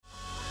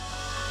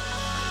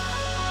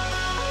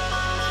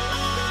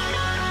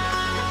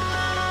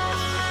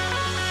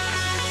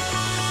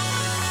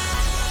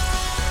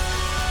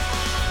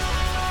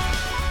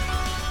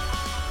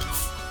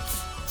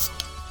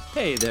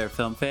Hey there,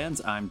 film fans.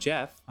 I'm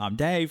Jeff. I'm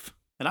Dave.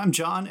 And I'm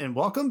John, and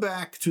welcome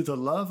back to The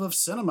Love of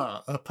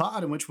Cinema, a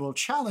pod in which we'll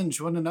challenge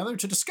one another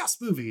to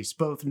discuss movies,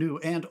 both new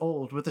and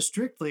old, with a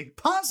strictly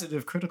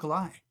positive critical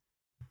eye.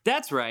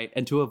 That's right.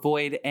 And to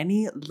avoid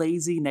any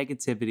lazy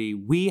negativity,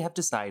 we have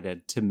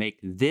decided to make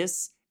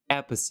this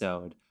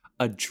episode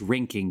a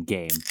drinking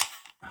game.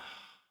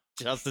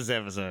 Just this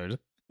episode.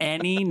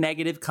 Any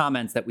negative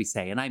comments that we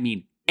say, and I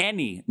mean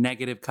any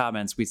negative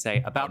comments we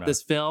say about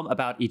this film,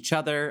 about each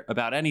other,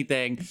 about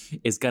anything,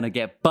 is going to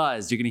get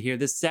buzzed. You're going to hear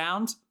this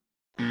sound,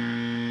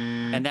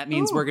 and that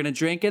means we're going to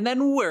drink, and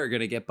then we're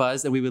going to get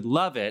buzzed. And we would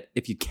love it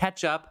if you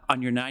catch up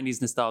on your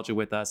 90s nostalgia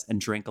with us and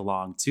drink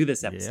along to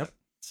this episode. Yep.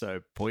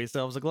 So pour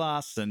yourselves a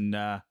glass and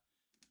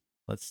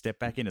let's step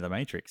back into the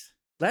Matrix.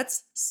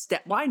 Let's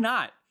step. Why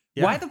not?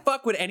 Yeah. Why the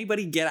fuck would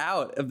anybody get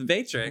out of the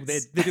Matrix?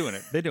 They're doing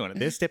it. They're doing it.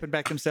 They're stepping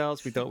back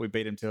themselves. We thought we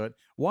beat them to it.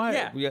 Why?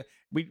 Yeah.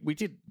 We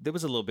did. There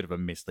was a little bit of a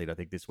mislead, I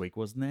think, this week,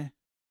 wasn't there?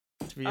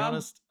 To be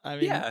honest, I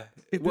mean, yeah.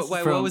 What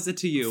What was it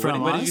to you?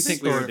 What did you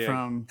think we were doing?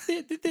 From...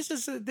 This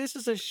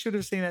is a should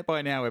have seen that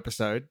by now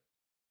episode.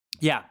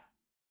 Yeah.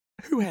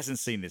 Who hasn't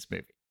seen this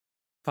movie?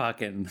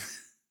 Fucking.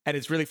 And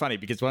it's really funny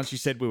because once you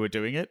said we were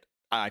doing it,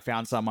 I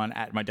found someone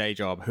at my day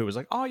job who was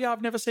like, "Oh yeah,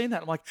 I've never seen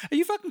that." I'm like, "Are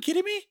you fucking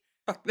kidding me?"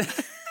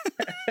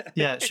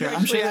 Yeah, sure.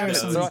 I'm sure there are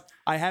some. So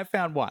I have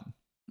found one.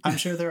 I'm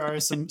sure there are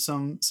some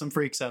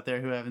freaks out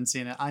there who haven't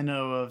seen it. I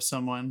know of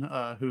someone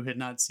who had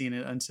not seen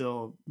it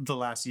until the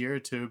last year or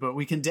two, but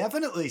we can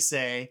definitely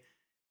say,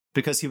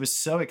 because he was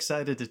so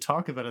excited to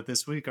talk about it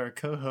this week, our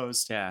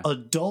co-host,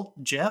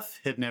 adult Jeff,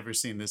 had never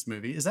seen this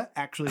movie. Is that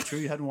actually true?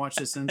 You hadn't watched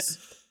it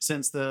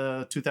since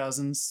the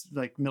 2000s,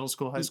 like middle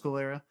school, high school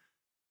era?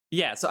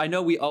 Yeah. So I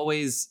know we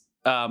always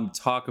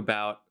talk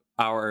about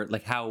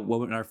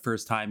what our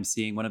first time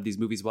seeing one of these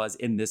movies was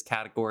in this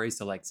category.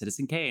 So like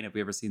Citizen Kane, if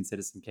we ever seen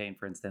Citizen Kane,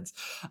 for instance.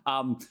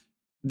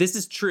 This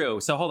is true.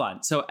 So hold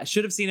on. So I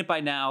should have seen it by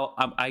now.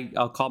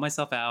 I'll call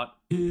myself out.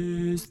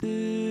 Is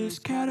this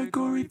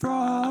category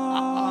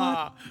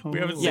fraud? We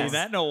haven't seen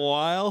that in a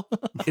while.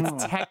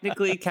 It's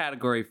technically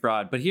category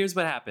fraud, but here's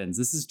what happens.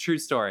 This is a true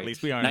story. At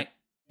least we aren't.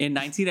 In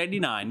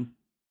 1999,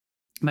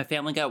 my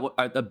family got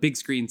a big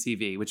screen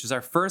TV, which was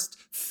our first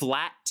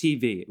flat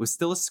TV. It was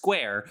still a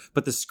square,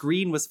 but the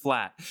screen was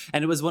flat.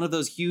 And it was one of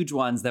those huge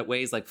ones that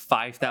weighs like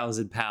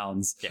 5,000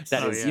 pounds. Yes.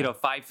 That is,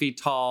 5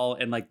 feet tall.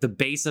 And like the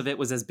base of it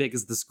was as big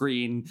as the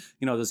screen.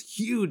 Those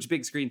huge,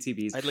 big screen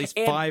TVs. At least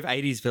 5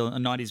 80s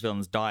and 90s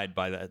villains died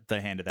by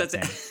the hand of that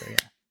thing. So, yeah.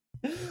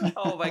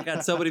 Oh my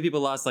God, so many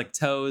people lost like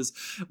toes.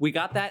 We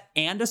got that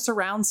and a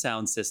surround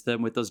sound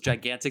system with those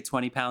gigantic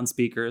 20-pound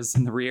speakers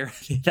in the rear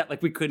that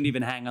like we couldn't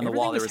even hang on the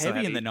wall. They were so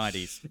heavy in the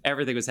 90s.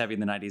 Everything was heavy in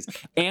the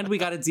 90s. And we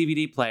got a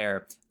DVD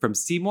player from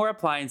Seymour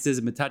Appliances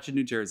in Metuchen,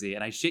 New Jersey.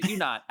 And I shit you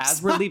not,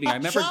 as we're leaving, I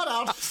remember... Shout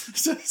out to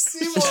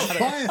Seymour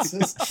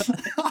Appliances.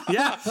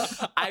 Yeah,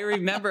 I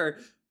remember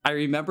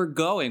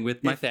going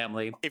with my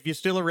family. If you're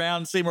still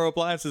around, Seymour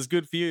Appliances,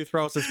 good for you.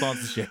 Throw us a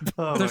sponsorship.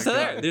 They're still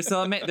there.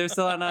 They're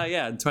still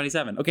on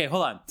 27. Okay,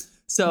 hold on.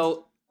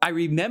 So I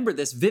remember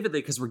this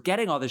vividly because we're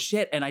getting all this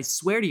shit. And I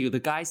swear to you,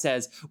 the guy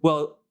says,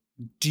 well,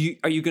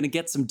 are you going to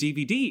get some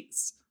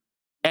DVDs?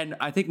 And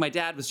I think my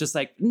dad was just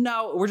like,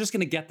 no, we're just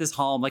going to get this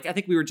home. Like, I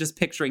think we were just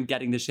picturing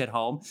getting this shit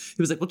home.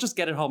 He was like, we'll just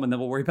get it home and then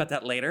we'll worry about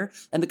that later.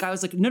 And the guy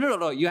was like,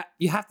 no.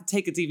 You have to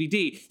take a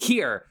DVD.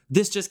 Here,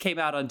 this just came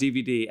out on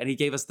DVD. And he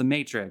gave us The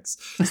Matrix.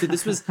 So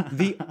this was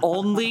the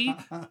only,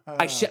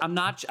 I'm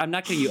not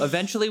kidding you.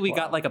 Eventually we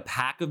got like a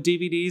pack of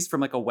DVDs from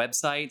like a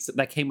website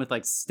that came with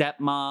like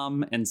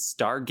Stepmom and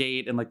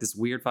Stargate and like this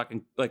weird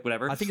fucking, like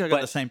whatever. I think I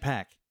got the same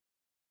pack.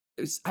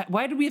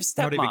 Why did we have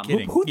Stepmom? Not even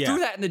kidding. Who threw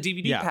that in the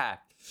DVD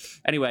pack?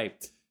 Anyway,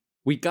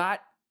 we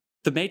got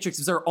The Matrix.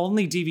 It was our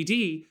only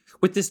DVD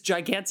with this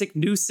gigantic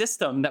new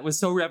system that was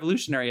so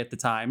revolutionary at the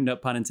time. No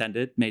pun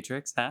intended.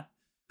 Matrix, huh?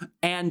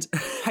 And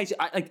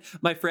I like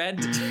my friend.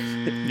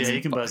 Yeah,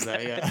 you can buzz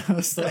that. Yeah,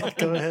 like,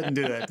 go ahead and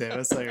do that, Dave.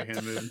 That's like your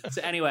hand moving.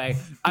 So anyway,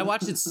 I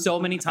watched it so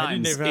many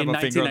times I didn't even in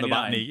have a finger on the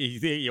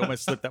 1999. button. He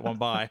almost slipped that one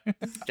by.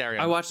 Carry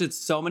on. I watched it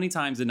so many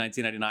times in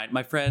 1999.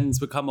 My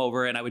friends would come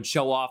over and I would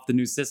show off the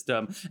new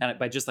system, and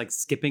by just like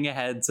skipping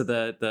ahead to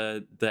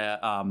the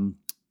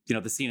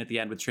scene at the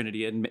end with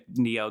Trinity and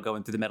Neo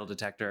going through the metal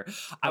detector.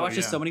 I watched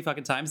it so many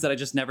fucking times that I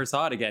just never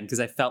saw it again because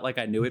I felt like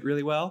I knew it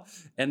really well.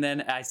 And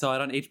then I saw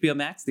it on HBO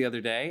Max the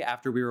other day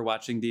after we were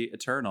watching The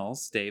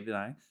Eternals, Dave and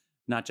I.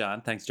 Not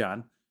John. Thanks,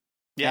 John.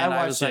 Yeah, and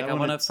I was like, I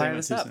want to fire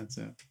this up.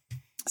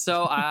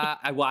 So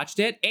I watched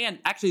it. And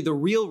actually, the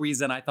real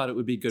reason I thought it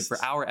would be good for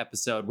our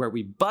episode where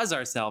we buzz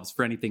ourselves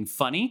for anything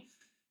funny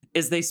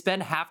is they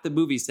spend half the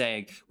movie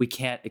saying, we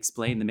can't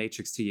explain the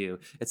Matrix to you.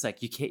 It's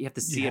like, you have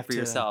to see it for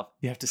yourself.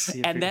 You have to see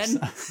it and for then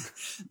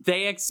yourself.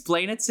 They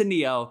explain it to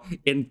Neo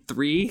in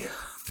 3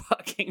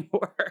 fucking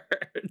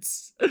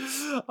words.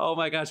 Oh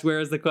my gosh, where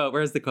is the quote?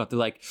 They're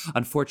like,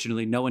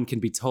 unfortunately, no one can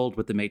be told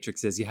what the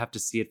Matrix is. You have to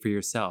see it for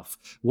yourself.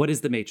 What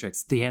is the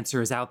Matrix? The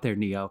answer is out there,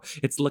 Neo.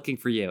 It's looking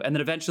for you. And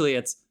then eventually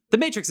it's, the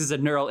Matrix is a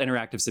neural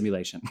interactive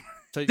simulation.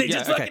 So, They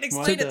just fucking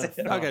explain it to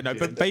him. Okay, no,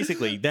 but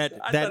basically that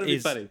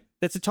is... funny.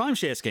 That's a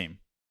timeshare scheme.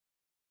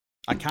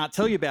 I can't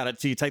tell you about it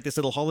till you take this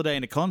little holiday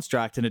in a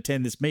construct and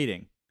attend this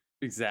meeting.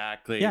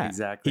 Exactly. Yeah,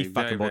 Exactly. he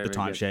fucking bought the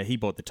very good. timeshare. He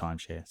bought the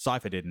timeshare.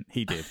 Cypher didn't.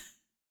 He did.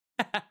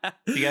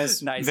 You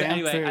guys nice. vamp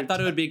Anyway, their- I thought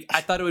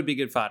it would be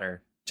good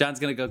fodder. John's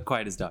gonna go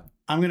quiet his dog.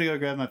 I'm gonna go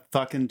grab my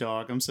fucking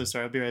dog. I'm so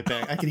sorry. I'll be right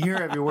back. I can hear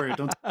every word.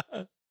 Don't.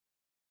 All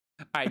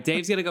right,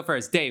 Dave's gonna go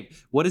first.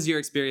 Dave, what is your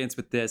experience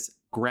with this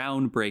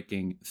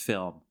groundbreaking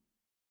film?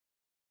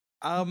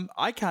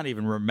 I can't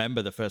even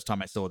remember the first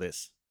time I saw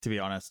this, to be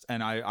honest.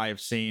 And I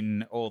have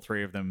seen all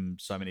three of them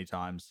so many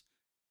times.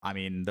 I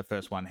mean, the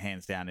first one,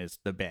 hands down, is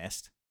the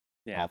best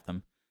of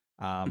them.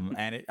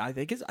 And I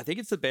think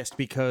it's the best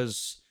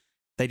because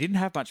they didn't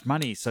have much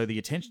money, so the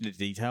attention to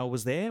detail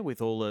was there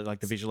with all the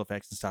the visual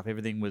effects and stuff.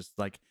 Everything was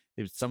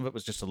some of it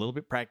was just a little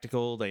bit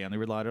practical. They only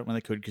relied on it when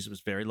they could because it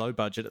was very low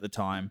budget at the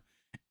time.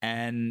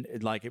 And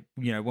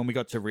when we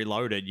got to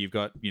Reloaded, you've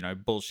got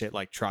bullshit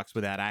like trucks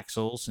without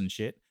axles and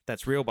shit.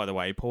 That's real, by the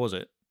way. Pause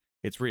it.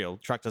 It's real.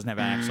 Truck doesn't have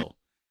an axle.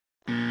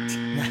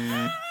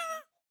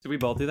 Did we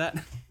both do that?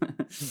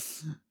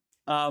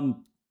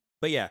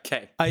 But yeah,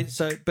 Okay.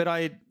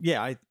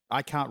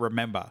 I can't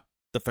remember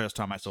the first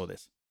time I saw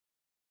this.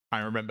 I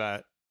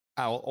remember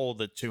all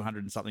the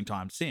 200 and something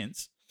times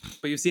since.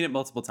 But you've seen it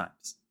multiple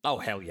times. Oh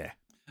hell yeah!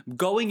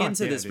 Going Fuck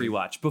into yeah, this dude.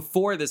 rewatch,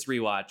 before this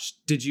rewatch,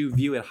 did you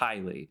view it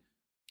highly?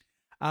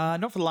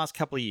 Not for the last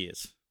couple of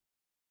years.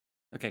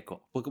 Okay,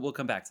 cool. We'll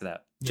come back to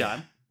that.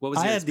 John, what was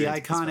I your had the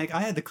experience with this iconic.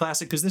 film? I had the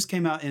classic because this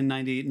came out in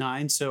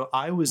 '99. So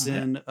I was Okay.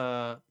 in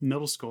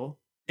middle school,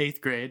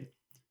 8th grade.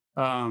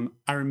 I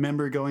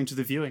remember going to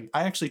the viewing.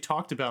 I actually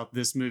talked about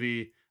this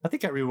movie. I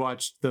think I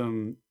rewatched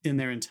them in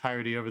their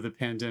entirety over the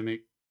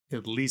pandemic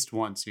at least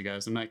once. You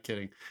guys, I'm not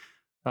kidding.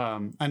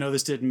 I know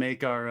this didn't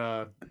make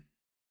our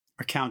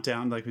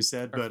countdown, like we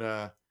said,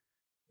 but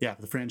yeah,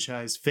 the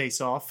franchise Face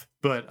Off.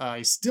 But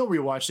I still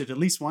rewatched it at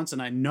least once,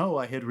 and I know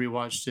I had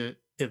rewatched it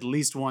at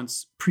least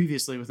once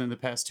previously within the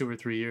past 2 or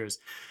 3 years.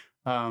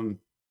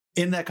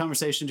 In that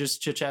conversation,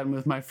 just chit chatting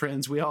with my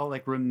friends, we all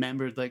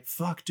remembered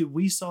fuck, dude,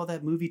 we saw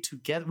that movie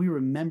together. We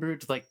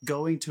remembered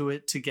going to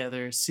it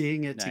together,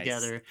 seeing it Nice.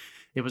 together.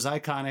 It was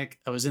iconic.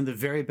 I was in the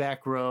very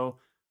back row.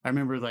 I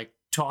remember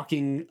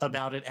talking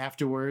about it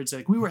afterwards.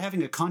 We were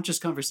having a conscious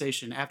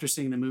conversation after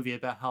seeing the movie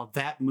about how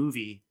that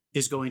movie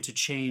is going to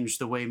change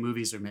the way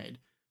movies are made.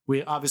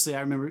 We obviously, I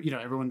remember,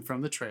 everyone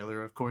from the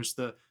trailer, of course,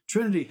 the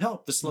Trinity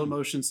help, the slow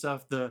motion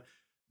stuff, the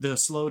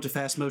slow to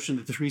fast motion,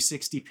 the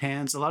 360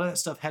 pans, a lot of that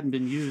stuff hadn't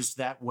been used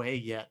that way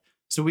yet.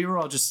 So we were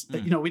all just, we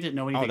didn't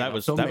know anything. Oh, that about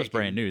was filmmaking.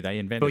 brand new. They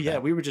invented. But yeah,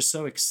 that. we were just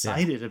so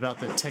excited about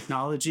the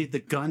technology, the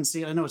gun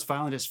scene. I know it's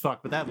violent as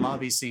fuck, but that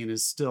lobby scene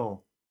is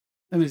still,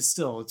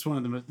 it's one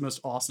of the most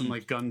awesome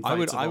gun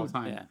fights of all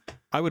time. Yeah.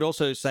 I would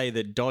also say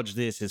that Dodge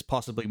This is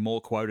possibly more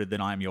quoted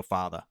than I Am Your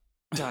Father.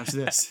 Gosh,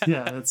 this.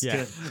 Yeah, that's Yeah.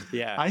 good.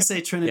 Yeah. I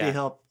say Trinity Yeah.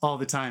 help all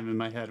the time in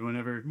my head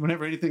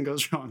whenever anything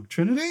goes wrong.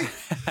 Trinity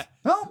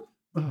help.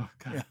 Oh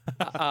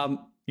god.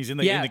 He's in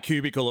the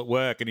cubicle at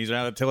work and he's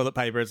around the toilet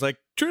paper. It's like,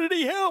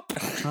 Trinity, help!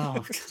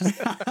 Oh.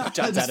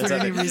 John's Just at for his any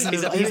other- reason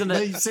he's at all. he's in the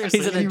Seriously,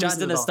 he's in any the John's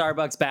reason in a at all.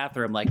 Starbucks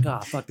bathroom, like, oh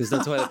fuck, there's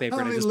no toilet paper,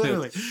 and I just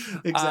literally,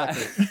 pooped.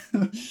 exactly.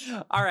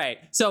 All right.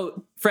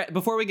 So, Fred,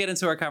 before we get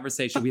into our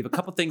conversation, we have a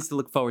couple things to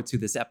look forward to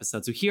this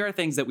episode. So, here are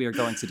things that we are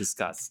going to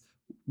discuss.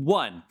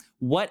 One,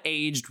 what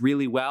aged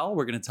really well?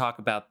 We're going to talk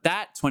about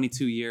that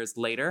 22 years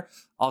later.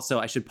 Also,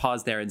 I should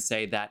pause there and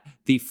say that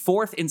the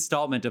 4th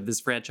installment of this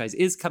franchise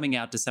is coming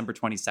out December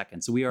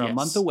 22nd. So, we are a Yes.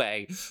 month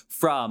away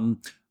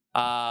from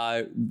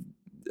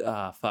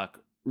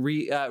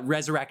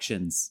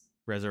Resurrections.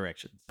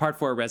 Resurrections. Part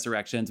 4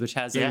 Resurrections, which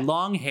has Yeah. a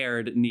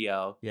long-haired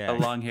Neo, Yeah. a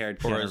long-haired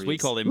Or Keanu as we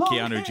Reeves. call him,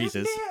 Keanu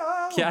Jesus.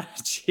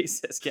 Keanu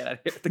Jesus, get out of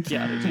here with the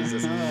Keanu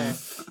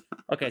Jesus.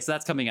 Okay, so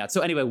that's coming out.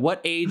 So anyway,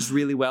 what aged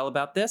really well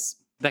about this?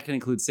 That can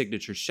include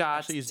signature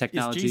shots, Actually, is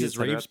technology. Jesus et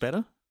cetera. Reeves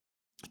better?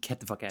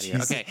 Get the fuck out of here.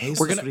 Jesus- Okay, Jesus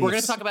we're gonna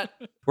Reeves. talk about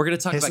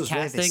Jesus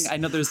casting. Reeves. I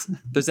know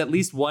there's at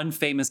least one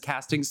famous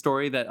casting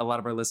story that a lot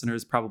of our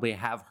listeners probably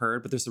have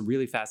heard, but there's some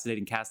really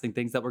fascinating casting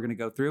things that we're gonna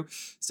go through.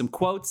 Some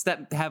quotes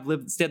that have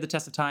stood the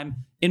test of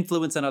time,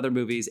 influence on other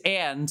movies,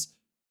 and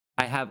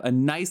I have a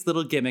nice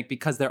little gimmick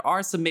because there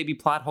are some maybe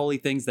plot holey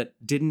things that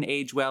didn't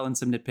age well and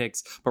some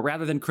nitpicks, but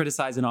rather than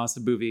criticize an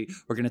awesome movie,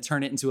 we're going to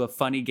turn it into a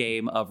funny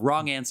game of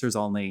wrong answers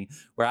only,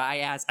 where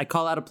I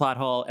call out a plot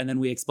hole and then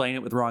we explain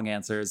it with wrong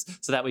answers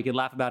so that we can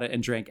laugh about it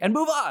and drink and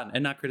move on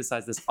and not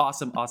criticize this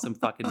awesome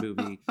fucking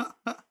movie.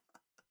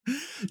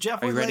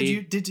 Jeff, Are you what led ready?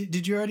 you?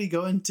 Did you already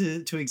go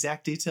into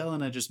exact detail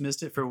and I just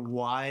missed it for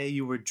why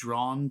you were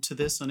drawn to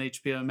this on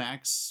HBO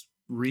Max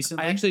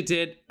recently? I actually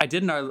did. I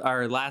did in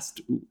our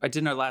last. I did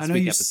in our last I know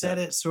week you episode. said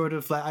it sort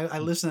of like I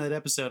listened to that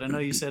episode. I know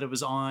you said it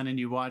was on and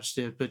you watched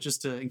it, but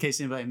just in case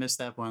anybody missed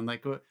that one,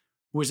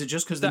 was it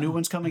just because the new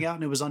one's coming out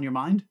and it was on your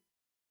mind?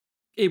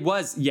 It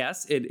was,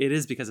 yes, it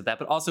is because of that.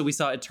 But also we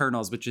saw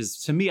Eternals, which is,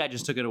 to me, I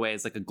just took it away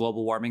as like a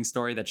global warming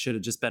story that should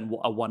have just been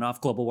a one-off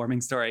global warming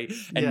story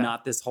and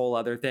not this whole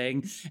other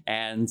thing.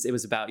 And it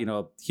was about,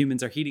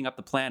 humans are heating up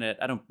the planet.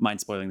 I don't mind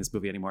spoiling this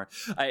movie anymore.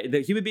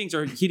 The human beings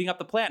are heating up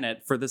the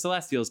planet for the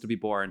Celestials to be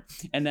born.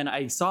 And then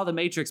I saw The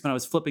Matrix when I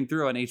was flipping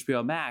through on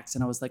HBO Max,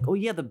 and I was like, oh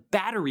yeah, the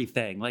battery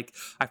thing. Like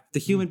the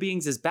human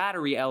beings as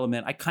battery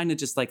element, I kind of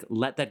just like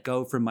let that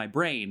go from my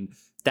brain.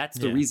 That's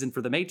the reason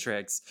for The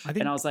Matrix.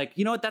 And I was like,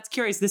 you know what? That's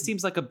curious. This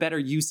seems like a better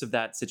use of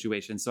that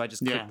situation. So I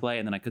just clicked play,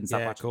 and then I couldn't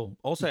stop watching. Cool.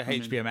 Also,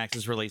 HBO Max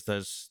has released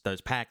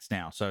those packs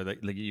now. So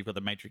you've got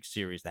the Matrix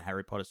series, the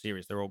Harry Potter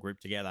series. They're all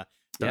grouped together.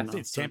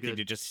 It's tempting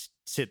to just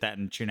sit that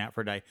and tune out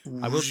for a day.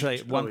 I will say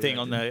one thing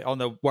on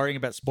the worrying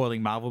about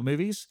spoiling Marvel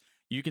movies.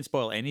 You can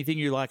spoil anything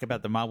you like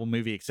about the Marvel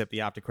movie except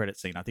the after credit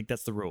scene. I think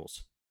that's the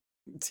rules.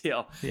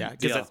 Deal. Yeah,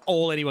 because that's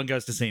all anyone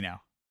goes to see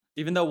now.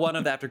 Even though one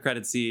of the after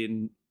credit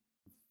scene,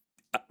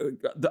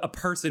 a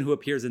person who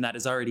appears in that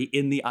is already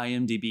in the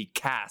IMDb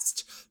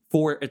cast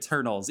for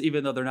Eternals,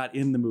 even though they're not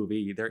in the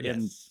movie. They're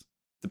in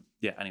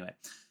anyway.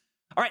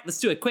 All right, let's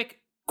do a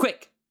quick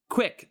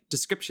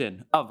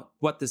description of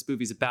what this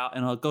movie's about,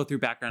 and I'll go through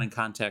background and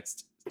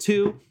context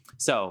too.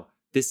 So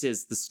this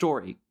is the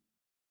story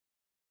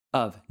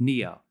of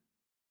Neo,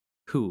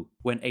 who,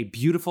 when a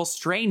beautiful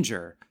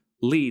stranger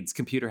leads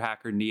computer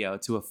hacker Neo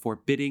to a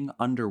forbidding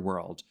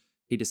underworld,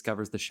 he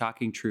discovers the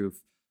shocking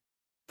truth.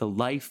 The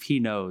life he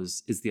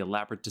knows is the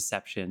elaborate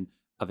deception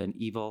of an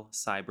evil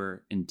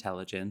cyber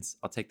intelligence.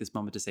 I'll take this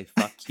moment to say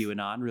fuck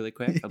QAnon really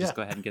quick. I'll just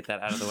go ahead and get that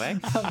out of the way.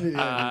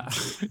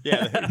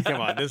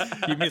 Come on.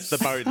 You missed the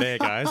boat there,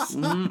 guys.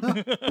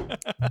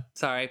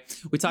 Sorry.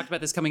 We talked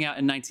about this coming out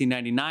in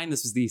 1999.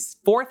 This was the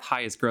fourth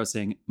highest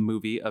grossing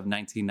movie of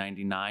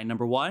 1999.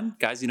 Number one.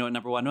 Guys, you know what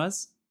number one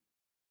was?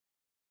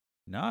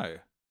 No.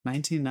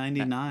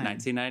 1999.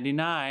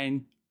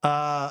 1999.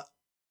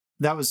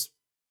 That was...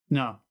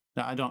 No,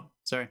 I don't.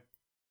 Sorry.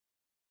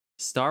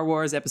 Star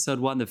Wars Episode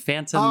 1, The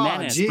Phantom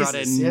Menace, brought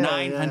in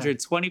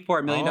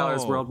 $924 million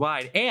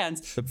worldwide. And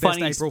the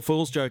best April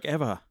Fool's joke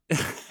ever.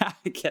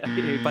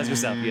 Buzz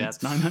yourself, you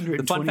ask.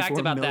 $924 fun fact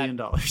about million.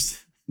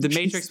 The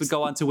Matrix would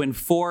go on to win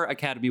 4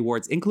 Academy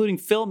Awards, including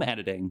film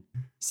editing,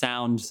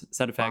 sound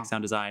effects,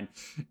 sound design,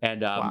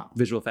 and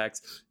visual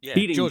effects. Yeah,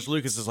 George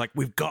Lucas is like,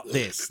 we've got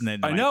this. And then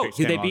I know.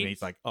 They beat,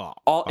 he's like,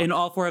 in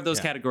all 4 of those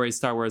categories,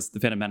 Star Wars The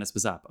Phantom Menace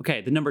was up.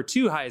 Okay, the number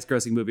 2 highest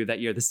grossing movie of that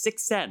year, The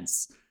Sixth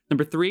Sense.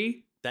 Number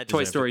 3,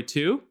 Toy Story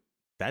 2.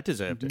 That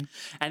deserved it.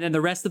 And then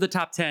the rest of the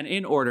top 10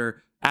 in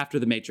order after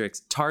The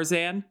Matrix,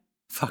 Tarzan.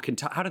 How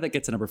did that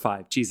get to number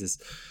 5? Jesus.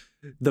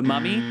 The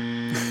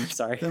Mummy.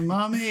 Sorry. The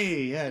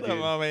Mummy. Yeah, dude. The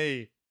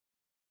Mummy.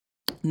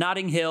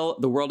 Notting Hill,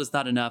 The World Is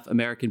Not Enough,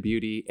 American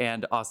Beauty,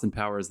 and Austin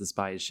Powers, The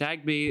Spy Who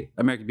Shagged Me.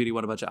 American Beauty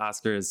won a bunch of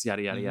Oscars,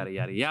 yada, yada, yada,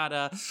 yada,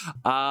 yada.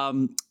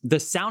 The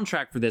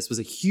soundtrack for this was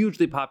a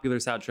hugely popular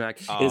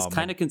soundtrack. It is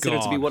kind of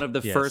considered to be one of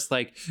the first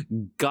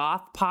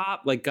goth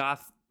pop,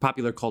 goth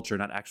popular culture,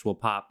 not actual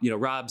pop.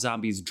 Rob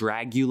Zombie's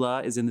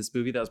Dragula is in this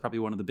movie. That was probably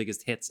one of the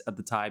biggest hits at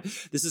the time.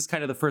 This is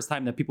kind of the first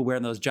time that people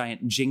wearing those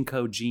giant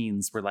Jinko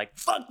jeans were like,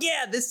 fuck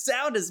yeah, this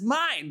sound is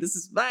mine. This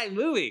is my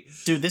movie.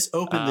 Dude, this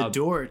opened the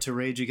door to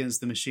Rage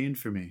Against the Machine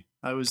for me.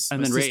 My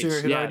sister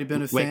had already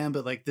been a fan,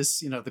 but this,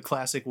 the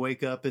classic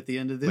wake up at the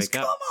end of this.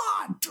 Come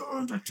on!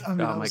 I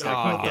mean, oh my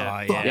God.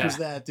 What the fuck was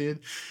that, dude?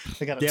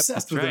 I got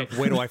obsessed with it.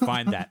 Where do I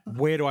find that?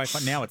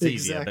 Now it's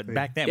easier, but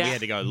back then we had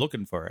to go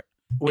looking for it.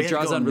 It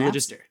draws on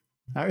religious.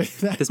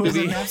 This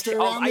movie.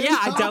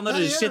 I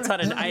downloaded a shit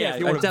ton of. I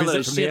downloaded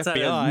a shit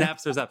ton of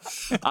Napster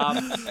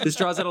stuff. This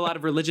draws on a lot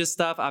of religious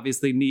stuff.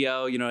 Obviously,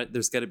 Neo.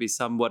 There's going to be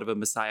somewhat of a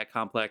Messiah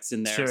complex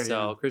in there.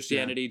 So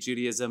Christianity,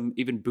 Judaism,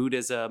 even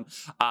Buddhism,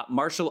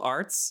 martial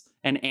arts,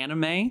 and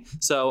anime.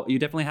 So you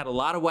definitely had a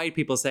lot of white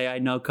people say, "I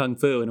know kung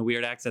fu" in a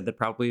weird accent that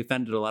probably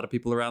offended a lot of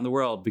people around the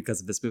world because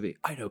of this movie.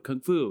 I know kung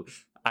fu.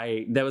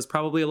 That was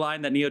probably a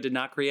line that Neo did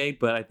not create,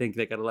 but I think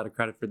they got a lot of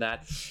credit for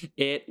that.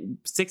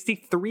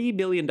 $63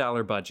 million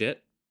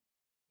budget,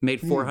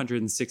 made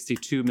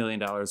 $462 million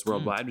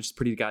worldwide, which is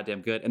pretty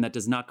goddamn good. And that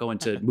does not go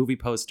into movie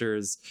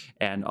posters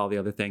and all the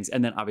other things.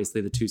 And then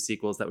obviously the 2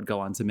 sequels that would go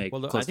on to make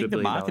close to $1 billion. I think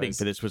the marketing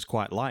for this was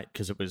quite light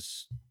because it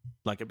was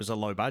a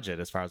low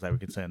budget as far as they were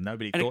concerned.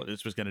 Nobody thought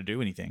this was going to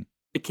do anything.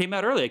 It came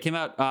out early. It came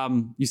out,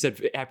 you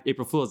said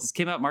April Fool's. This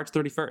came out March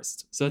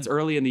 31st. So it's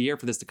early in the year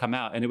for this to come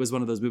out. And it was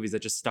one of those movies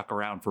that just stuck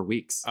around for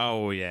weeks.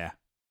 Oh, yeah.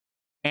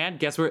 And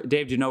guess where,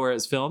 Dave, do you know where it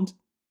was filmed?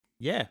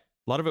 Yeah.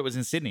 A lot of it was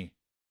in Sydney.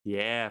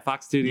 Yeah.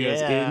 Fox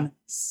Studios in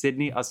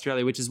Sydney,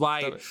 Australia, which is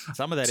why.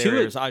 Some of that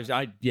area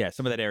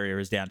some of that area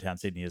is downtown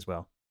Sydney as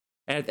well.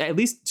 At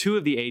least 2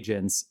 of the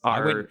agents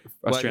are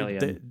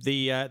Australian.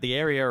 The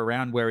area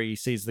around where he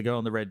sees the girl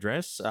in the red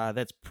dress,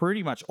 that's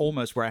pretty much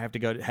almost where I had to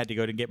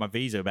go to get my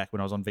visa back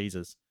when I was on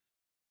visas.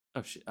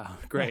 Oh shit! Oh,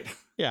 great.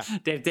 Yeah.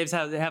 Dave's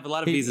have a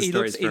lot of visa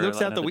stories. He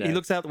looks out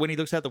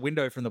the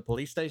window from the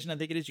police station. I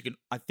think it is.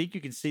 I think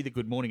you can see the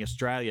Good Morning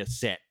Australia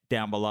set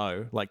down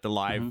below, like the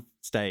live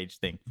stage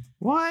thing.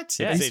 What?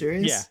 Yeah. Are you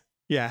serious?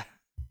 Yeah.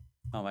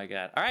 Oh my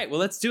god. All right, well,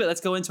 let's do it.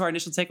 Let's go into our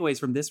initial takeaways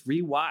from this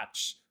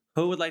rewatch.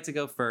 Who would like to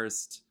go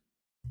first?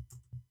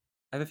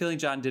 I have a feeling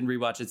John didn't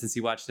rewatch it since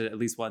he watched it at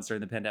least once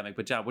during the pandemic.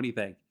 But John, what do you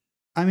think?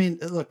 I mean,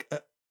 look,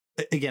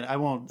 again, I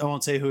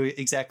won't say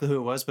exactly who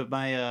it was, but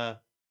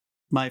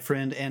my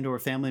friend and or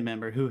family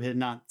member who had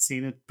not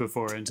seen it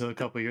before until a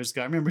couple of years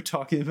ago. I remember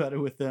talking about it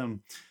with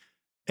them,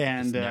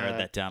 and Just narrowed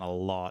that down a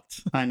lot.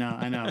 I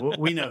know.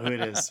 We know who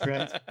it is,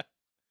 right?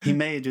 He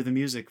may do the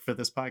music for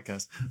this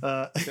podcast.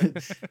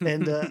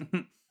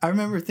 And I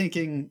remember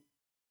thinking,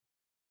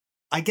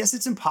 I guess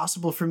it's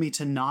impossible for me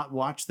to not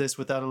watch this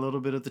without a little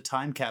bit of the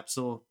time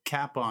capsule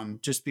cap on,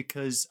 just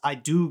because I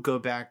do go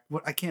back.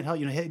 I can't help,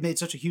 it made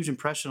such a huge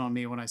impression on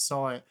me when I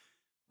saw it.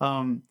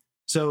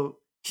 So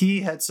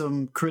he had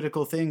some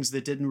critical things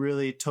that didn't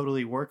really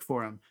totally work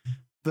for him.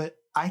 But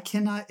I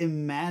cannot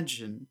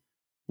imagine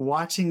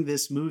watching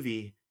this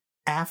movie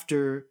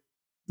after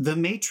the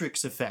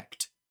Matrix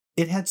effect.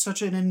 It had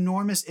such an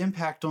enormous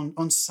impact on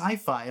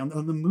sci-fi,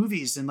 on the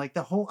movies, and like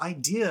the whole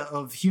idea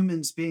of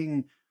humans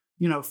being,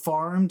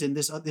 farmed, and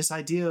this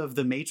idea of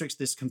the Matrix,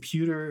 this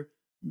computer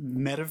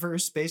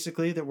metaverse,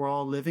 basically, that we're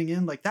all living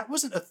in. Like, that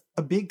wasn't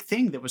a big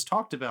thing that was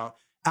talked about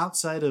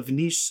outside of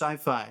niche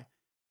sci-fi,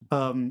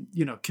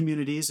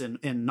 communities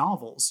and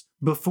novels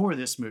before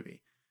this movie.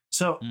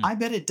 So I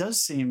bet it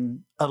does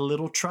seem a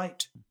little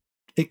trite.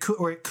 It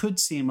could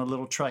seem a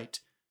little trite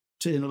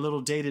and a little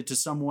dated to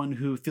someone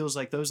who feels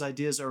like those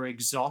ideas are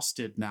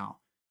exhausted now.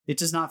 It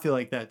does not feel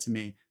like that to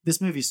me.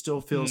 This movie still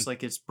feels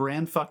like it's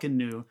brand fucking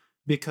new,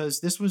 because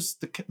this was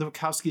the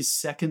Wachowskis'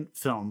 second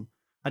film.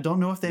 I don't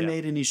know if they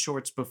made any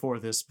shorts before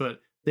this,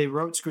 but they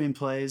wrote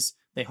screenplays.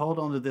 They held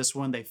on to this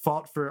one. They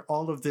fought for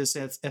all of this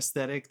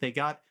aesthetic. They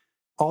got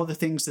all the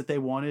things that they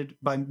wanted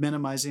by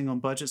minimizing on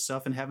budget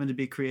stuff and having to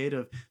be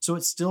creative. So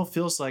it still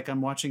feels like I'm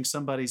watching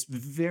somebody's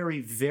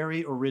very,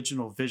 very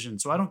original vision.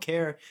 So I don't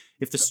care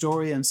if the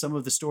story and some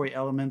of the story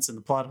elements and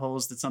the plot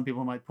holes that some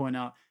people might point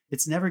out,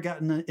 it's never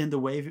gotten in the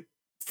way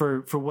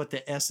for what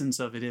the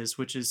essence of it is,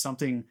 which is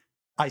something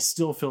I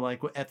still feel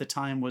like at the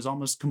time was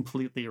almost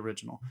completely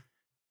original.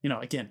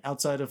 Again,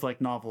 outside of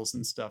like novels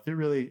and stuff,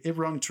 it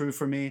rung true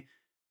for me.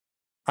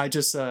 I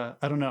just, I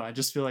don't know. I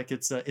just feel like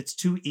it's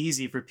too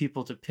easy for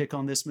people to pick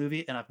on this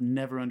movie, and I've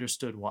never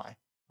understood why.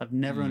 I've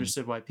never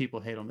understood why people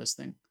hate on this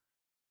thing.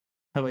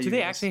 How about you? Do they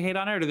guys? actually hate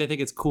on it, or do they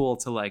think it's cool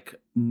to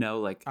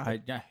know I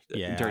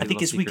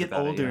think as we get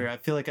older, I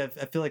feel like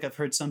I've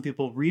heard some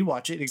people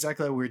rewatch it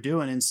exactly like we're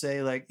doing and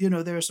say like,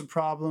 there are some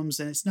problems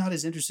and it's not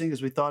as interesting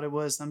as we thought it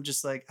was. I'm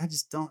just like, I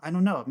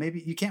don't know.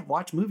 Maybe you can't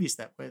watch movies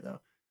that way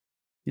though.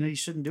 You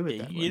shouldn't do it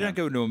that way. You don't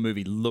go into a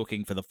movie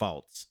looking for the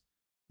faults.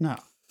 No.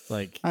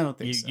 Like, I don't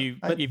think so.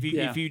 But if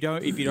you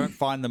don't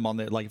find them on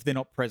there, like if they're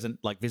not present,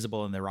 like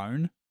visible on their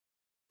own,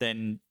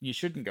 then you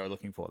shouldn't go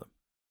looking for them.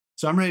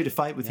 So I'm ready to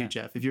fight with you,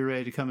 Jeff. If you're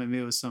ready to come at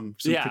me with some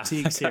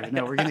critiques here,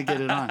 no, we're gonna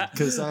get it on,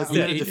 because I'm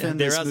gonna defend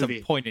this movie. There are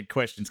some pointed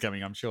questions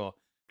coming, I'm sure.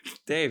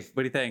 Dave,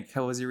 what do you think?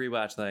 How was your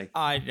rewatch like?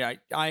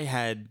 I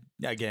had,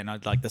 again,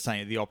 I'd like to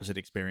say the opposite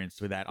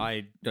experience with that.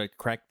 I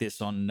cracked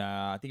this on,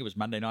 I think it was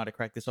Monday night. I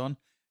cracked this on,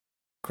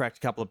 cracked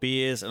a couple of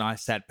beers, and I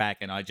sat back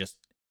and I just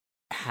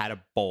had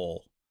a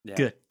ball. Yeah.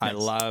 Good. I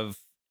love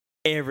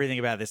everything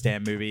about this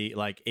damn movie.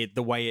 Like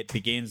the way it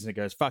begins and it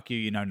goes, "Fuck you,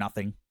 you know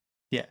nothing."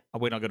 Yeah,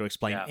 we're not going to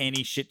explain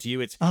any shit to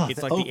you. It's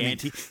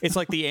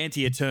like the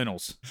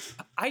anti-Eternals.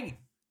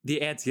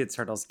 The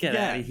anti-Eternals, get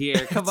out of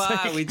here! Come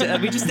on, we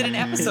just did an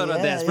episode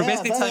on this. We're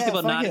basically telling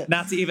people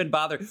not to even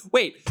bother.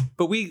 Wait,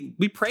 but we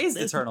praised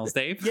Eternals,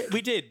 Dave. Yeah,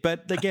 we did.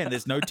 But again,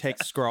 there's no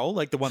text scroll.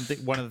 Like one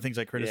of the things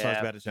I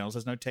criticized about Eternals,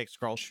 there's no text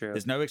scroll. True.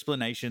 There's no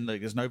explanation.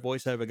 Like there's no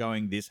voiceover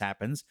going, "This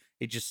happens."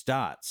 It just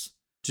starts.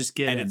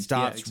 It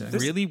starts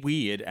really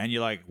weird, and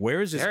you're like,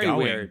 "Where is this Very going?"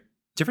 Weird.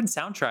 Different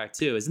soundtrack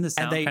too, isn't the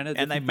sound kind of?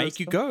 And they make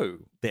you go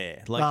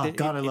there. Like,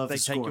 I love they the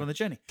take score. you on the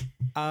journey.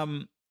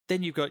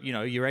 Then you've got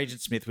your Agent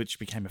Smith, which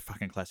became a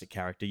fucking classic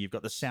character. You've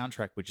got the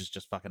soundtrack, which is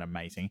just fucking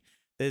amazing.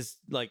 There's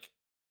like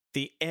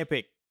the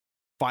epic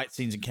fight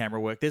scenes and camera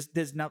work.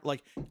 There's not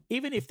like,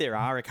 even if there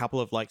are a couple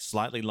of like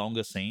slightly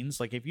longer scenes,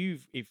 like if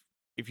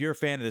you're a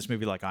fan of this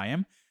movie like I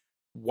am,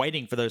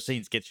 waiting for those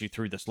scenes gets you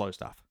through the slow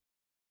stuff.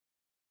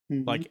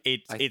 Mm-hmm. Like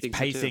it's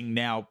pacing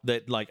now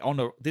that like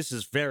this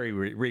is very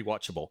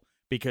rewatchable,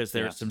 because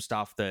there is some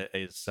stuff that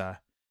is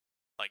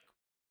like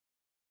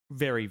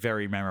very,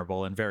 very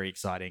memorable and very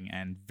exciting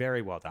and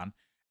very well done.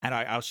 And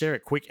I'll share a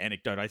quick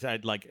anecdote. I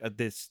said like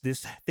this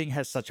thing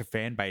has such a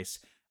fan base.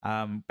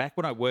 Back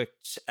when I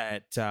worked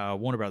at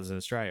Warner Brothers in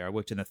Australia, I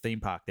worked in a theme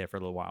park there for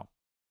a little while.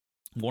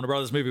 Warner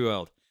Brothers Movie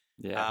World.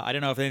 Yeah. I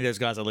don't know if any of those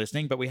guys are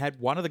listening, but we had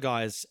one of the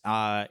guys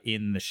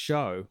in the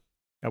show.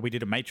 We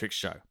did a Matrix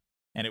show,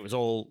 and it was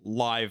all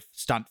live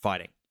stunt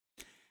fighting.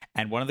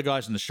 And one of the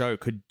guys in the show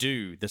could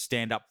do the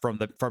stand up from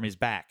his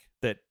back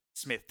that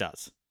Smith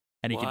does,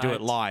 and he could do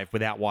it live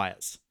without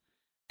wires.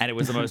 And it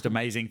was the most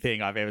amazing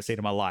thing I've ever seen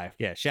in my life.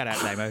 Yeah, shout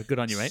out, Damo. Good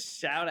on you, mate.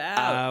 Shout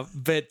out.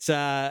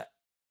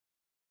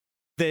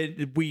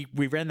 Then we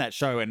ran that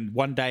show, and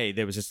one day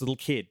there was this little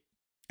kid,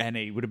 and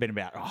he would have been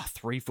about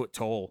 3 foot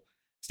tall,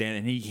 Stan,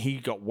 and he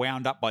got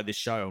wound up by this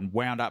show and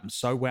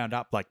so wound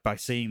up like by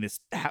seeing this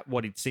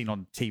what he'd seen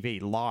on TV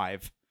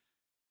live,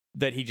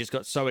 that he just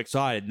got so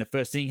excited. And the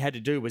first thing he had to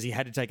do was he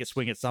had to take a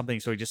swing at something,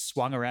 so he just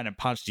swung around and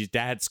punched his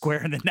dad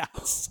square in the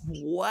nuts.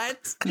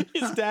 What?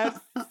 His dad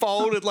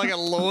folded like a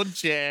lawn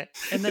chair.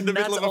 And the in the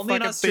nuts, middle of a only in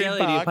fucking Australia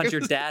theme do you park. punch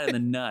your dad in the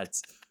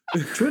nuts.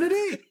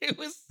 Trinity. It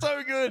was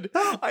so good.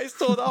 I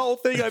saw the whole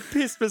thing. I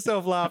pissed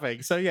myself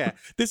laughing. So yeah,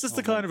 this is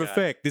the Oh my kind of God.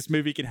 effect this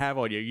movie can have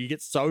on you. You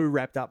get so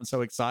wrapped up and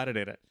so excited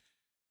in it.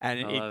 And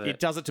I love it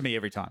does it to me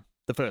every time.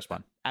 The first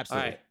one. All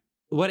Absolutely. right.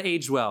 What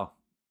aged well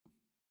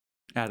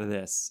out of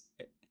this?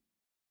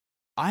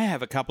 I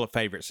have a couple of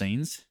favorite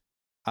scenes.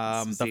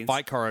 Some The scenes?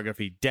 fight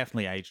choreography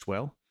definitely aged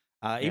well.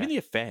 Even the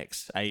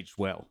effects aged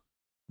well.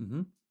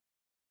 Mm-hmm.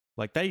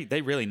 Like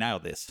they really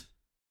nailed this.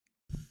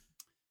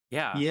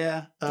 Yeah.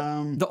 Yeah.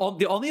 The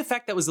only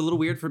effect that was a little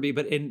weird for me,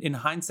 but in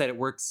hindsight, it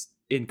works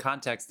in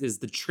context, is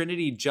the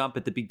Trinity jump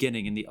at the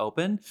beginning in the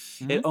open.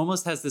 Mm-hmm. It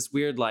almost has this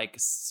weird, like,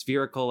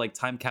 spherical, like,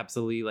 time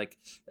capsule-y, like,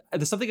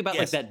 there's something about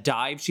like Yes. that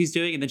dive she's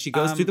doing, and then she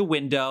goes through the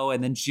window,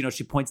 and then she,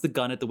 she points the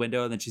gun at the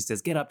window, and then she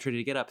says, "Get up,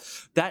 Trinity, get up."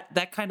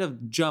 That kind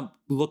of jump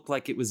looked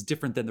like it was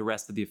different than the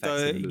rest of the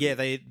effects. in the movie. Yeah,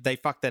 they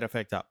fucked that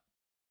effect up.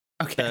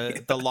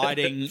 Okay. The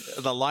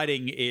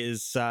lighting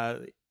is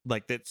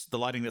like that's the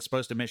lighting that's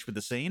supposed to mesh with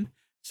the scene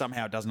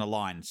somehow doesn't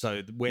align.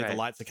 So where the Right.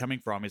 lights are coming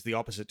from is the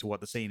opposite to what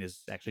the scene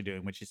is actually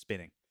doing when she's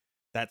spinning.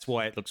 That's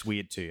why it looks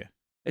weird to you.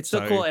 It's so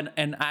So- cool,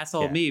 and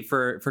asshole yeah. me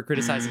for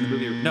criticizing the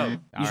movie. No, you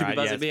All should right, be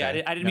buzzing yes, me.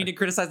 okay. I didn't mean to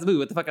criticize the movie.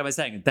 What the fuck am I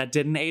saying? That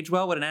didn't age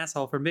well. What an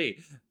asshole for me.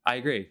 I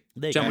agree.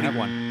 There you John, go.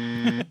 what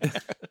Have do one.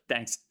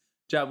 Thanks,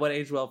 John. What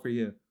aged well for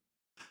you?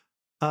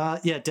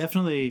 Yeah,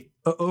 definitely.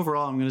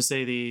 Overall, I'm going to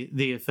say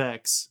the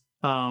effects.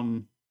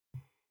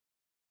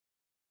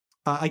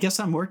 I guess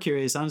I'm more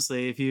curious,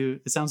 honestly.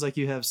 It sounds like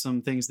you have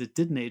some things that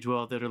didn't age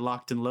well that are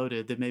locked and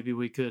loaded that maybe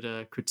we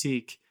could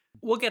critique.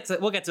 We'll get to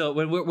it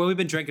when we've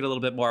been drinking a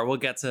little bit more. We'll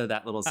get to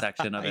that little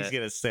section of He's it.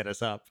 gonna set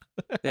us up.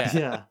 Yeah.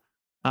 Yeah.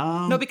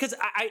 No, because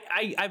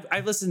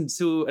I've listened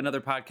to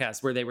another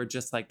podcast where they were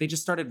just like, they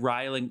just started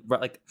riling,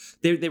 like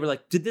they were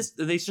like, they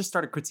just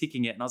started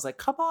critiquing it, and I was like,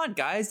 come on,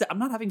 guys, I'm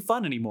not having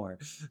fun anymore.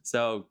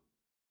 So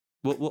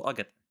I'll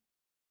get there.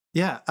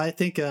 Yeah, I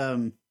think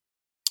How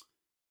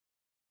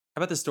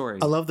about the story?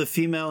 I love the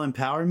female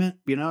empowerment.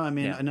 I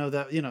mean, Yeah. I know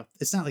that,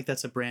 it's not like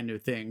that's a brand new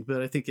thing,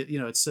 but I think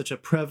it's such a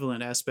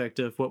prevalent aspect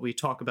of what we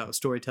talk about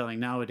storytelling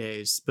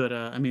nowadays. But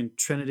I mean,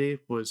 Trinity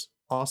was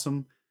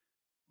awesome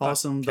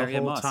the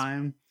Carrie-Anne whole Moss.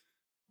 time.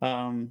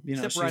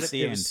 Except right at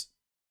the end.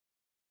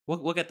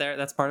 We'll get there.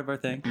 That's part of our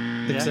thing.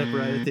 Except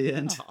right at the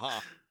end.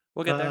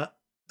 We'll get there.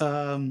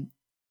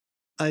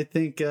 I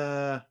think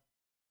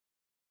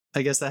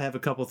I guess I have a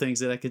couple things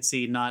that I could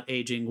see not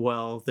aging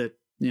well that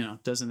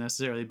doesn't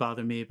necessarily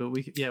bother me, but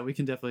we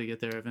can definitely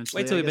get there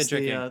eventually. Wait till I we've been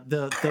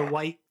guess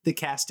drinking. the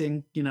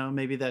casting,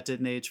 maybe that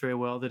didn't age very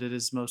well. That it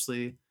is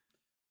mostly a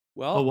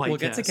Well, white we'll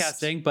get to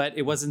cast. casting, but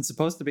it wasn't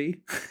supposed to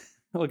be.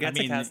 We'll get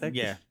to casting.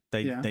 Yeah,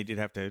 Yeah. they did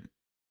have to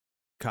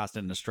cast it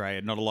in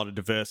Australia. Not a lot of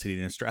diversity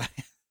in Australia.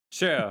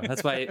 Sure.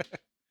 That's why.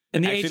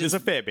 And the Actually, ages, there's a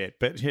fair bit,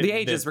 but the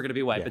ages were going to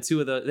be white, yeah. but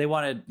two of they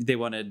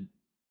wanted.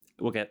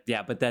 We'll get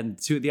but then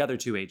the other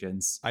two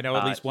agents. I know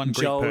at least one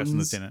Greek person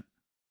that's in it.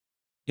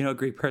 A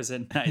Greek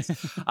person. Nice.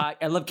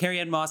 I love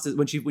Carrie-Anne Moss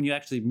when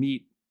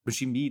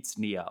she meets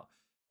Neo,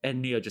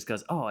 and Neo just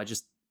goes, "Oh, I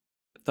just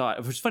thought,"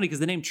 which is funny because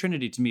the name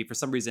Trinity to me for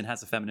some reason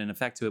has a feminine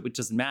effect to it, which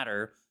doesn't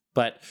matter.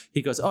 But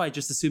he goes, "Oh, I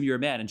just assume you're a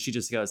man," and she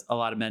just goes, "A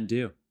lot of men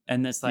do."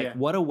 And it's like, Yeah.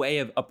 what a way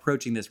of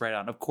approaching this right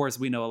on. Of course,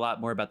 we know a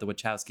lot more about the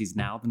Wachowskis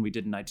now than we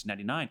did in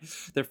 1999.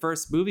 Their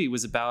first movie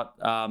was about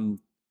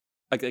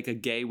like a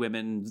gay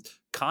women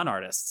con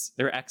artists.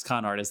 They're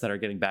ex-con artists that are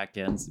getting back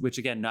in, which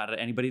again, not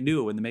anybody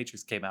knew when The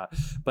Matrix came out.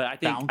 But I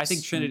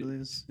think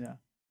Trinity.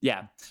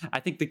 Yeah, I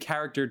think the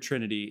character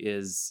Trinity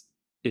is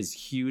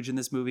huge in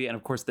this movie, and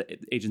of course, the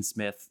Agent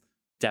Smith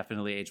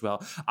definitely aged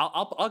well.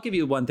 I'll give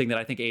you one thing that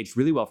I think aged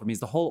really well for me is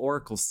the whole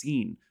Oracle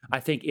scene. I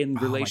think in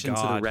relation to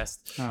the God.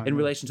 rest, Oh, in yeah.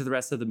 relation to the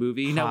rest of the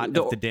movie, Heart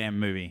of the damn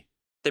movie.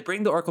 they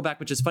bring the Oracle back,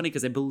 which is funny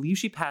because I believe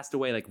she passed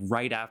away like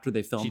right after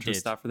they filmed She her did.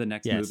 stuff for the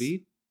next Yes.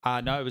 movie.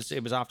 No,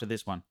 it was after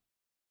this one.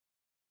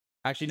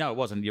 Actually, no, it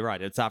wasn't. You're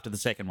right. It's after the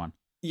second one.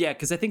 Yeah,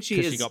 because I think she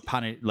Because is. she got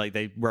punished. Like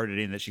they wrote it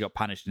in that she got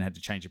punished and had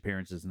to change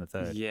appearances in the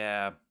third.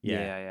 Yeah.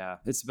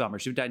 It's a bummer.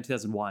 She died in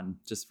 2001,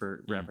 just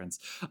for Mm. reference.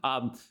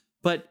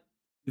 But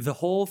the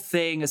whole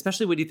thing,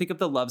 especially when you think of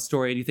the love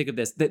story and you think of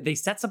this, they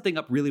set something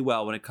up really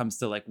well when it comes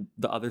to like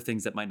the other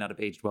things that might not have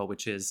aged well,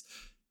 which is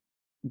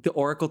the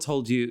Oracle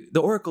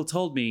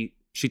told me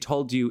she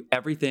told you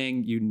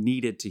everything you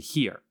needed to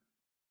hear.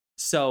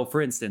 So,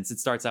 for instance, it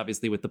starts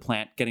obviously with the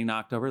plant getting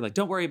knocked over. Like,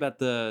 don't worry about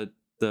the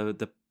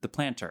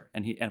planter.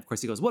 And of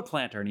course he goes, "What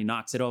planter?" And he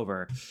knocks it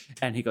over.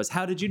 And he goes,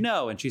 "How did you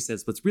know?" And she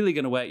says, "What's really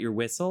going to wet your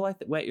whistle?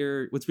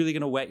 What's really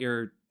going to wet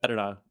your, I don't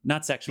know,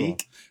 not sexual.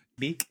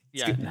 Beak?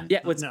 Yeah.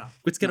 Yeah, what's No.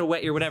 going to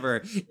wet your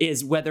whatever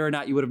is whether or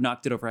not you would have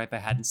knocked it over if I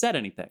hadn't said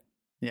anything."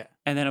 Yeah.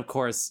 And then of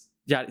course,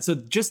 so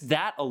just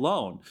that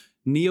alone,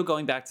 Neo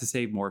going back to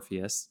save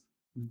Morpheus,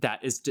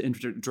 that is in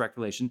direct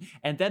relation.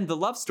 And then the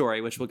love story,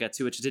 which we'll get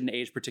to, which didn't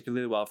age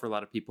particularly well for a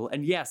lot of people.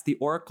 And yes, the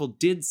Oracle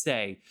did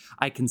say,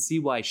 I can see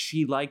why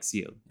she likes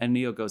you. And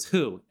Neo goes,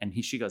 who? And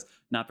she goes,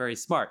 not very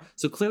smart.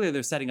 So clearly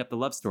they're setting up the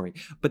love story.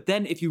 But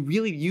then if you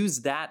really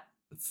use that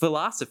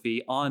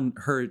philosophy on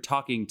her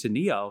talking to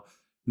Neo,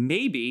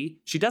 maybe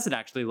she doesn't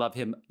actually love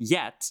him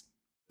yet,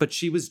 but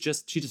she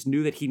just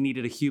knew that he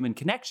needed a human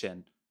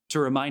connection to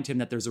remind him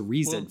that there's a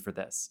reason for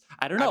this.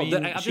 I don't know.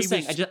 I'm just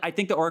saying. I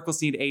think the Oracle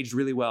scene aged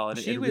really well, and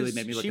it really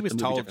made me look at the movie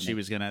differently. She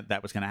was told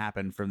that was gonna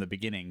happen from the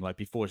beginning, like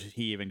before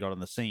he even got on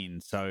the scene.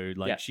 So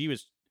like she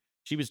was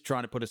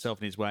trying to put herself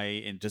in his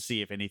way and to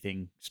see if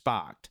anything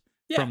sparked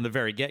from the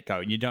very get go,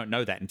 and you don't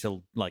know that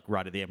until like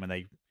right at the end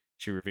when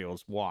she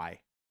reveals why.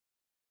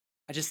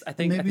 I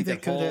think the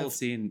whole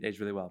scene aged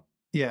really well.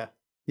 Yeah,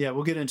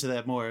 we'll get into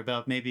that more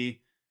about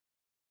maybe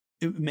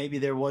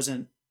there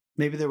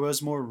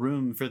was more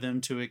room for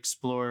them to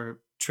explore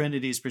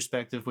Trinity's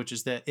perspective, which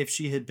is that if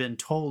she had been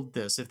told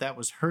this, if that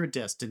was her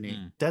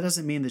destiny, that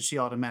doesn't mean that she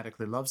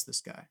automatically loves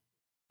this guy.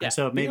 Yeah.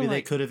 So maybe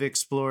they could have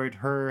explored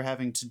her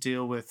having to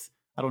deal with,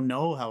 I don't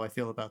know how I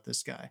feel about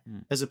this guy,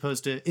 as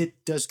opposed to,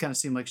 it does kind of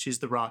seem like she's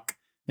the rock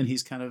and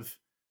he's kind of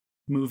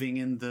moving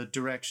in the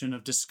direction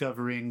of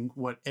discovering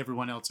what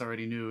everyone else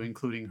already knew,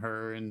 including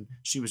her. And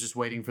she was just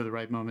waiting for the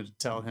right moment to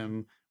tell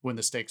him when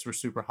the stakes were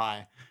super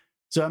high.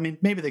 So, I mean,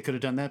 maybe they could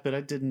have done that, but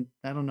I don't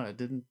know.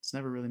 It's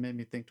never really made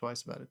me think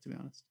twice about it, to be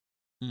honest.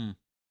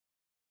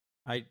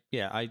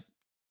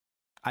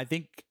 I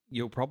think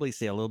you'll probably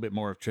see a little bit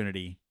more of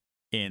Trinity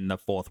in the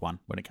fourth one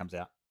when it comes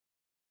out.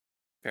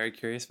 Very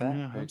curious for that.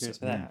 Yeah,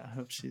 I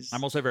hope she's...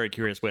 I'm also very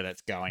curious where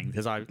that's going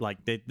because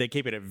they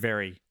keep it at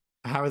very...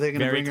 How are they going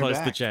to bring her close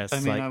back? To the chest. I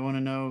mean, I want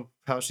to know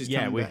how she's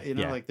coming back.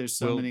 Like there's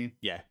so many...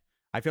 Yeah.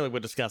 I feel like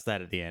we'll discuss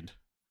that at the end.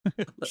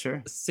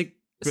 Sure.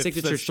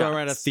 Signature shots. Throw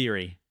out a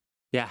theory.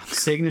 Yeah.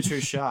 Signature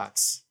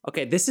shots.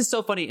 Okay, this is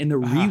so funny. In the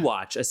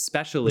rewatch,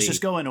 especially. Let's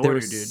just go in order,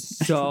 dude.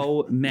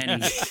 So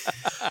many.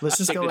 Let's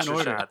just go in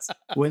order. Shots.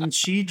 When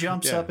she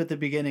jumps up at the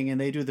beginning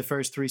and they do the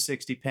first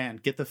 360 pan,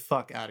 get the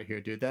fuck out of here,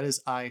 dude. That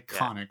is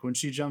iconic. Yeah. When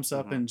she jumps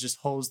up and just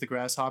holds the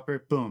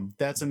grasshopper, boom.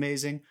 That's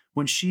amazing.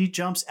 When she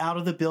jumps out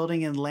of the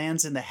building and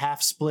lands in the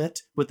half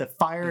split with the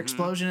fire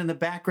explosion in the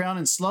background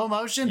in slow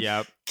motion,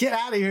 get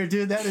out of here,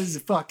 dude. That is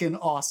fucking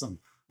awesome.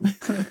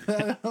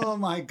 Oh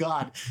my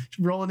god,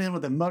 rolling in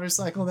with a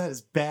motorcycle, that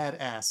is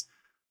badass.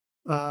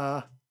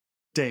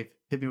 Dave,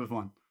 hit me with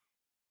one.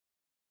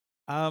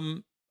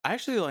 I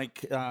actually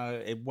like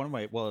one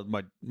of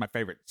my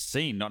favorite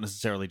scene, not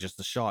necessarily just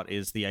the shot,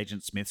 is the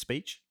Agent Smith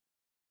speech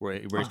where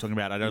he's talking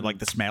about I don't like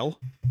the smell,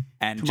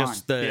 and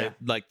the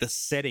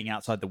setting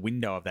outside the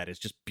window of that is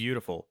just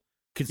beautiful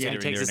considering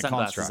he takes his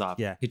sunglasses off.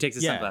 Yeah, he takes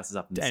his sunglasses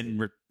off and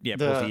pulls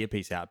the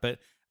earpiece out, but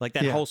like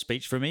that whole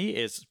speech for me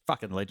is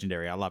fucking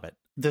legendary. I love it.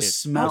 It's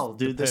smell,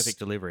 dude. The perfect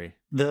delivery.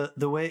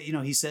 The way,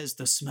 he says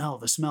the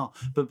smell.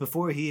 But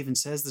before he even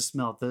says the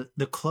smell,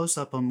 the close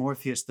up on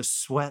Morpheus, the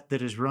sweat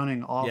that is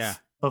running off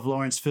of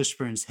Lawrence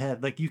Fishburne's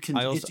head. Like you can,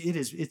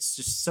 it's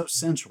just so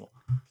sensual.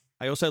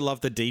 I also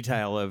love the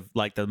detail of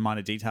the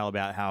minor detail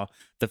about how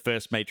the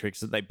first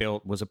Matrix that they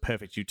built was a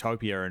perfect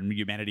utopia and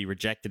humanity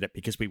rejected it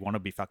because we want to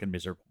be fucking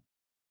miserable.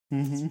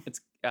 Mm-hmm.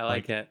 I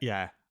like it.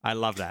 Yeah, I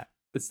love that.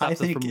 I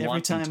think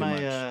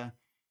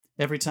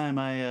every time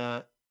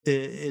I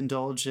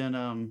indulge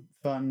in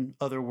fun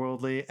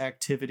otherworldly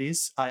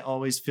activities, I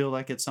always feel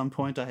like at some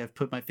point I have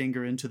put my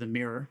finger into the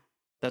mirror.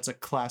 That's a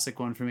classic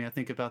one for me. I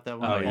think about that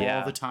one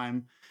all the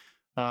time.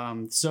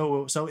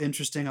 So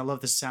interesting. I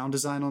love the sound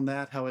design on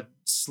that. How it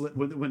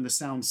when the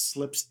sound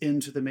slips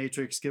into the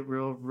Matrix, get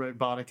real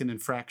robotic and then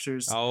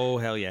fractures. Oh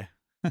hell yeah!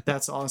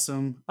 That's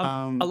awesome.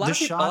 A lot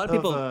of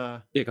people.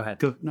 Go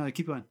ahead. No,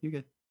 keep going. You're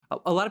good.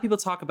 A lot of people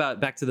talk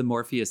about, back to the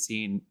Morpheus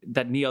scene,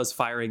 that Neo's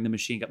firing the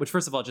machine gun, which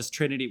first of all, just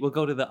Trinity, we'll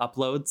go to the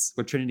uploads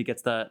where Trinity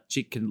gets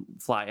she can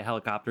fly a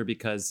helicopter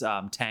because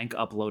Tank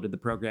uploaded the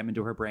program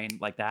into her brain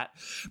like that.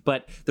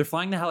 But they're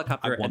flying the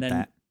helicopter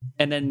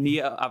and then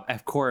Neo,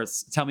 of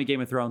course, tell me Game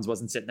of Thrones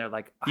wasn't sitting there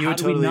like, how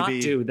do we not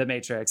do the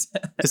Matrix?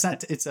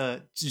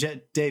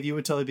 Dave, you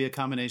would totally be a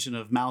combination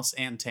of mouse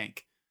and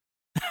Tank.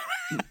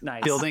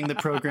 Nice. Building the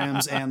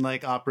programs and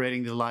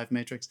operating the live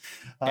Matrix,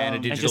 and a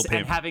digital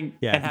pimp.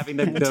 and having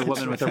the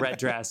woman with the red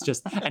dress,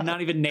 and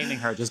not even naming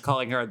her, just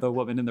calling her the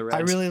woman in the red.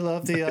 I really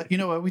love the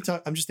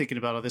what I'm just thinking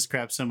about all this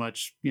crap so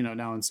much,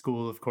 now in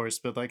school, of course,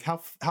 but how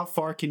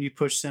far can you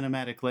push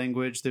cinematic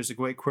language? There's a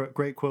great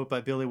quote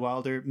by Billy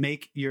Wilder: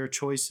 "Make your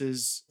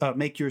choices,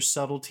 make your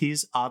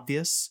subtleties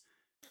obvious."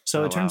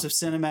 So in terms of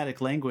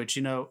cinematic language,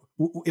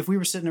 if we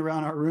were sitting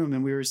around our room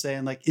and we were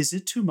saying is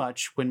it too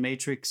much when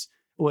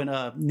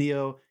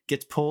Neo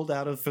gets pulled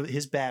out of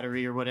his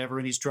battery or whatever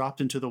and he's dropped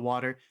into the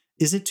water,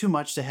 is it too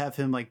much to have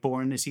him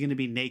born? Is he going to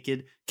be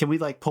naked? Can we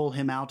pull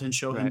him out and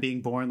show him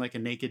being born like a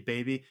naked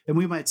baby? And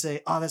we might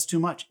say, oh, that's too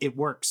much. It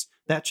works.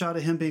 That shot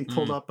of him being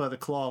pulled up by the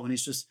claw when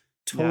he's just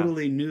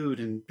totally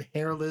nude and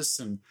hairless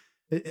and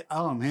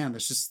oh man,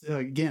 it's just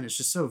again, it's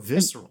just so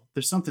visceral.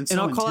 There's something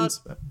so intense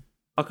about it.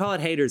 I'll call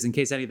it haters in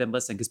case any of them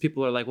listen, because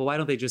people are like, well, why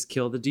don't they just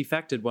kill the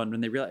defected one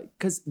when they realize?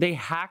 Because they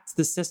hacked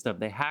the system.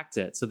 They hacked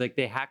it. So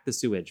they hacked the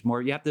sewage.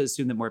 You have to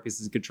assume that Morpheus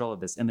is in control of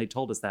this. And they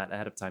told us that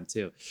ahead of time,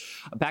 too.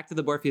 Back to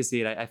the Morpheus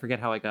scene. I forget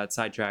how I got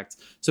sidetracked.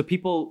 So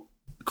people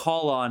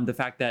call on the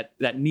fact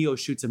that Neo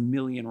shoots 1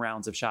 million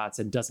rounds of shots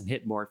and doesn't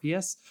hit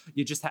Morpheus.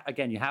 You just,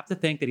 again, you have to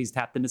think that he's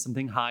tapped into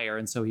something higher.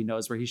 And so he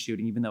knows where he's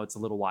shooting, even though it's a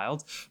little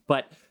wild.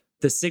 But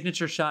the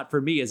signature shot for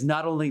me is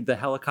not only the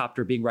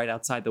helicopter being right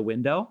outside the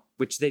window,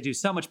 which they do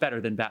so much better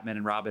than Batman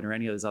and Robin or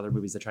any of those other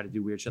movies that try to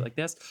do weird shit like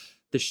this.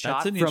 The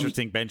shot That's an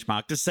interesting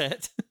benchmark to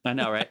set. I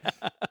know, right?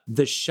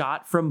 The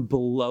shot from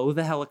below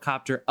the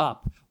helicopter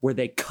up where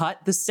they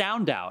cut the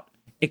sound out,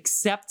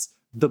 except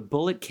the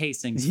bullet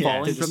casings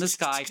falling from the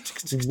sky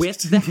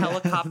with the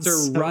helicopter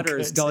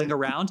rudders going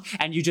around,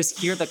 and you just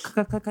hear the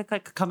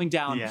click coming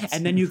down,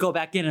 and then you go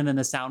back in and then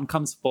the sound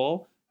comes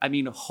full. I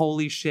mean,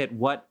 holy shit,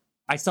 what?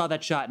 I saw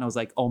that shot and I was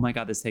like, oh my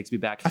God, this takes me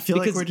back. I feel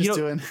like we're just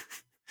doing...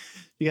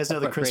 You guys know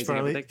the Chris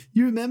Farley?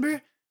 You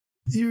remember?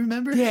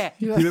 Yeah.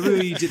 You remember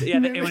when you did? Yeah,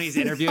 when he's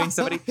interviewing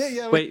somebody.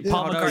 Wait,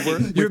 Paul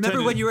McCartney. You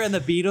remember when you were in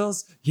the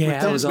Beatles? Yeah,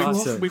 that was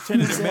awesome. We've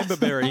tended to remember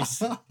berries.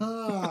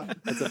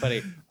 That's so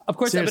funny. Of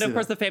course, but of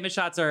course, the famous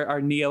shots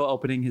are Neo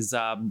opening his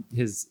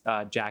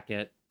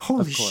jacket.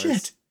 Holy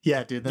shit!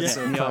 Yeah, dude, that's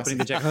so Neo opening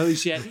the jacket. Holy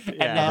shit! And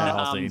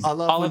then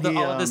all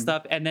of this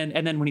stuff, and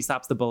then when he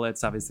stops the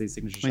bullets, obviously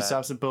signature shot. When he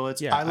stops the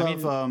bullets, I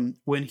love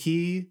when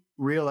he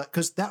realized,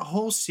 because that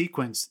whole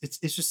sequence,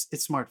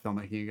 it's smart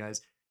filmmaking, you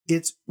guys.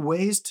 It's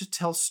ways to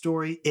tell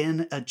story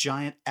in a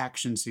giant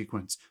action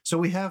sequence. So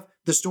we have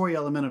the story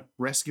element of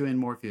rescuing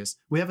Morpheus.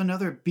 We have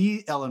another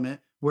B element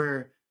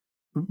where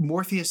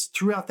Morpheus,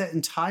 throughout that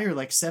entire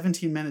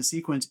 17-minute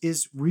sequence,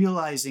 is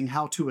realizing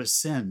how to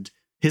ascend.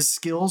 His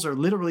skills are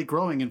literally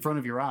growing in front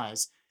of your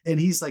eyes. And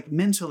he's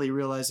mentally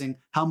realizing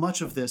how much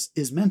of this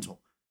is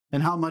mental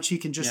and how much he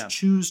can just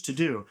choose to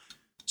do.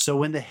 So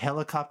when the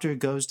helicopter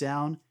goes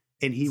down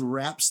and he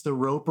wraps the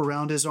rope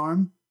around his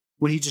arm,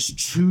 when he just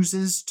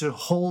chooses to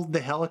hold the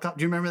helicopter.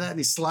 Do you remember that? And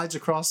he slides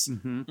across.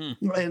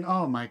 Mm-hmm. And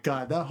oh my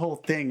God, that whole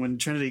thing when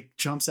Trinity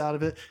jumps out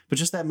of it. But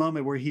just that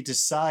moment where he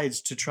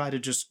decides to try to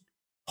just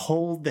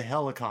hold the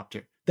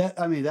helicopter. That's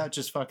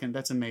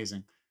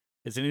amazing.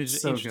 It's an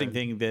interesting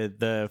thing.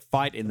 The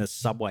fight in the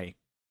subway.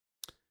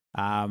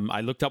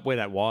 I looked up where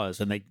that was,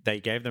 and they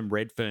gave them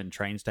Redfern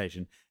train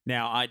station.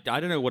 Now, I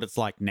don't know what it's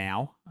like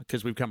now,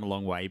 because we've come a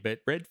long way, but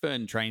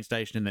Redfern train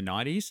station in the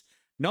 90s,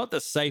 not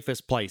the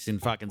safest place in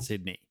fucking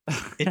Sydney.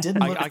 It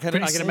didn't look I can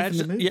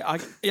imagine.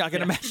 I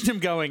can imagine him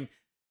going,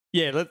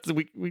 yeah,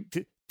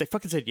 they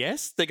fucking said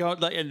yes. They go,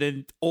 and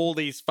then all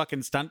these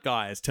fucking stunt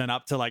guys turn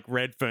up to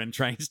Redfern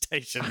train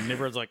station, and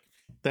everyone's like,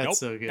 that's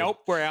so good. Nope,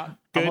 we're out.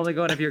 Good. I'm only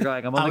going if you're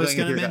going. I was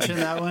going to mention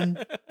that one.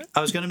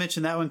 I was going to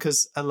mention that one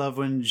because I love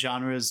when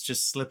genres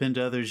just slip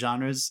into other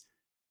genres.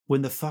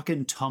 When the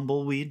fucking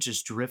tumbleweed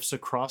just drifts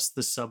across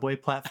the subway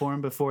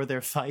platform before their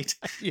fight,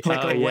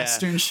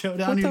 Western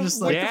showdown. You're just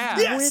like,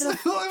 yes!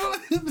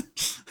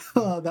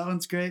 Oh, that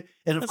one's great.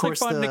 And of course,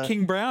 like finding a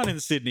King Brown in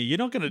Sydney. You're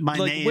not going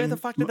to where the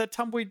fuck did that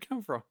tumbleweed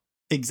come from?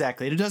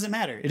 Exactly. It doesn't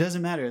matter.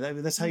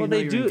 That's how you know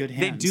you're in good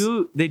hands.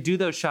 They do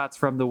those shots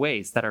from the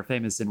waist that are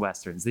famous in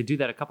Westerns. They do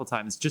that a couple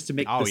times just to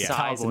make the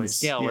size and the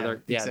scale.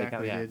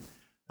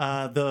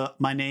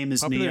 My name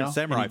is Popular Neo.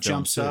 Samurai and he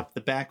jumps up, the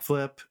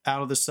backflip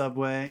out of the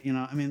subway.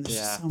 There's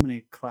so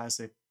many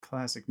classic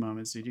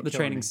moments, dude. The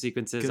training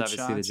sequences, good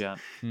obviously, shots. the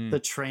jump. The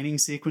training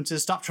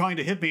sequences. Stop trying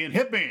to hit me and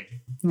hit me.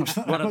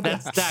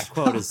 That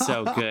quote is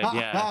so good,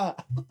 yeah.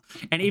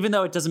 And even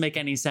though it doesn't make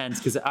any sense,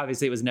 because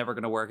obviously it was never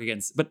going to work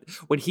against, but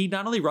when he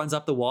not only runs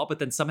up the wall, but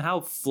then somehow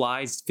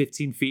flies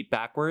 15 feet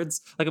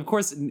backwards, of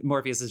course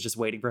Morpheus is just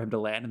waiting for him to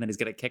land and then he's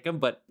going to kick him,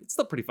 but it's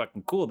still pretty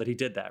fucking cool that he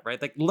did that, right?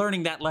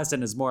 Learning that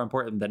lesson is more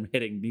important than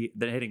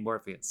hitting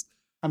Morpheus.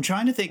 I'm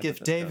trying to think if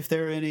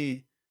there are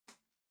any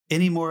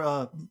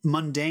more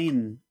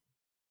mundane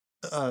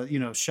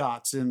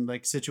shots and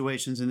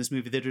situations in this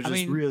movie that are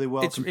just really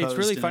well composed. It's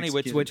really funny.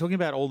 We're talking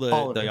about all the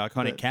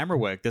iconic camera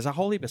work. There's a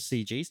whole heap of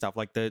CG stuff,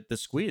 like the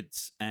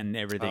squids and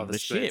everything. The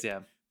ship,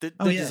 the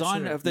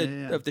design of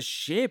the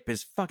ship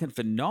is fucking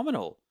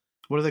phenomenal.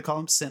 What do they call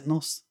them?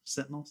 Sentinels.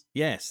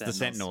 Yes, the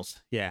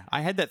Sentinels. Yeah,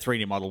 I had that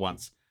 3D model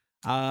once.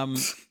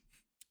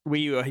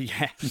 We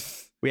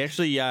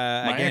actually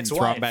again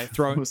throwing back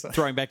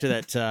to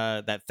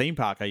that theme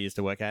park I used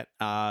to work at.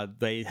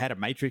 They had a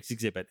Matrix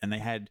exhibit, and they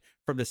had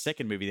from the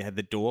second movie they had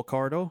the door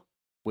corridor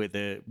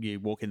where you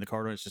walk in the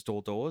corridor and it's just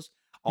all doors.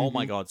 Oh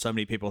my God, so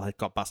many people had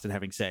got busted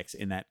having sex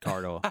in that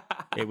corridor.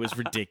 It was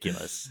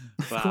ridiculous.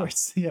 Wow. Of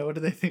course. Yeah, what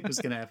do they think was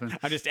going to happen?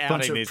 I'm just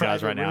outing these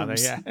guys right now.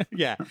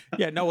 Yeah.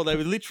 No, well, they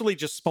were literally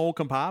just small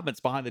compartments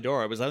behind the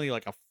door. It was only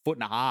like a foot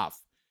and a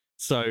half.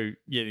 So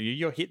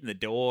you're hitting the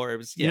door. It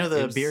was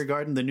beer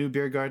garden, the new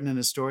beer garden in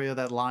Astoria.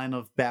 That line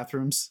of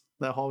bathrooms,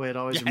 that hallway. It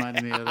always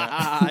reminded me of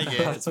that.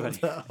 Yeah, it's funny.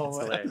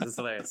 It's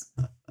hilarious.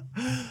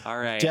 All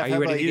right, Jeff, are you how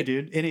ready about you,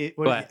 dude?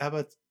 How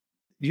about?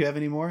 Do you have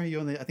any more?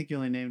 I think you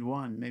only named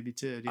one, maybe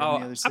two. Do you have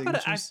any other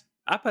signatures?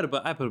 I put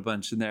a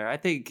bunch in there. I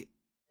think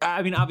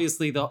I mean,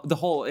 obviously the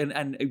whole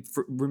and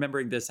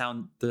remembering the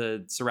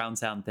surround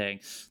sound thing,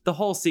 the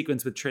whole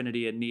sequence with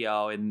Trinity and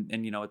Neo and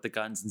with the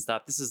guns and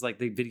stuff. This is like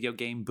the video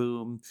game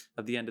boom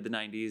of the end of the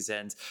 90s,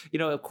 and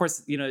of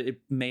course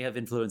it may have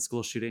influenced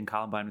school shooting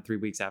Columbine 3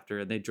 weeks after,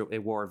 and they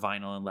wore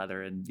vinyl and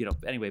leather and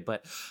anyway,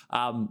 but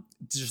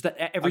just that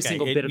every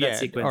single bit of that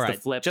sequence, right.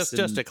 the flips.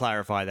 Just to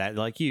clarify that,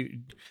 like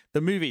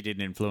the movie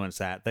didn't influence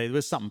that. There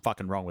was something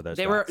fucking wrong with those.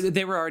 They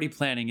were already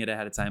planning it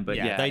ahead of time, but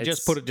they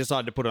just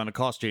decided to put on a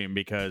costume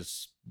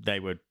because they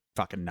were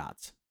fucking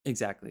nuts.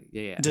 Exactly.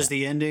 Yeah. Does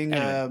the ending,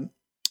 Anyway.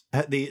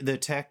 the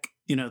tech,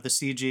 the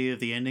CG of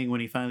the ending when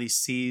he finally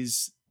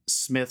sees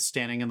Smith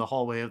standing in the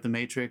hallway of the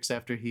Matrix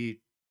after he,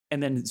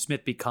 and then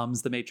Smith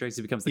becomes the Matrix.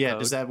 He becomes the code.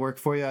 Does that work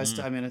for you?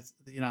 I mean, it's,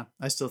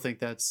 I still think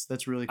that's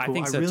really cool. I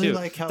think so really too.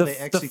 like how the they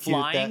execute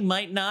flying that.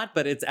 Might not,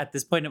 but it's at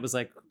this point it was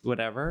like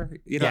whatever.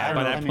 I by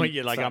don't that know. point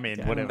you're like, fuck, I'm in, I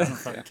don't whatever.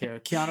 fucking care.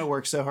 Keanu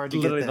worked so hard to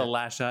Literally get the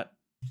last shot.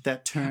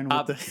 that turn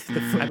with the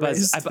foot I buzzed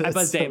race. Dave,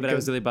 So but I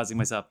was good. really buzzing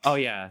myself. Oh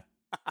yeah.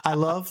 I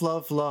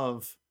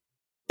love.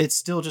 It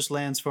still just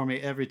lands for me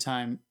every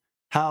time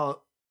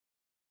how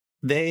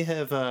they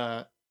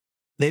have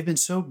they've been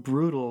so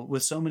brutal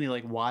with so many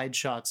like wide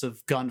shots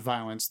of gun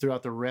violence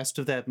throughout the rest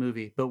of that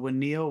movie. But when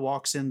Neo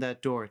walks in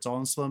that door, it's all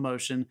in slow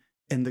motion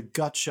and the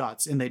gut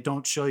shots, and they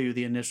don't show you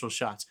the initial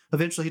shots.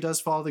 Eventually he does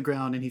fall to the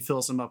ground and he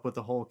fills him up with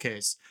the whole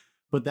case.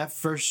 But the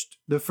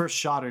first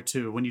shot or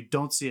two, when you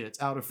don't see it,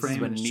 it's out of This is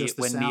frame. when, And it's just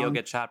the when sound. Neo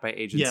gets shot by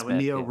Agent Smith. When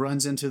Neo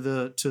runs into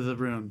the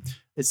room,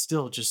 it's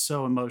still just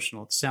so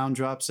emotional. The sound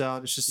drops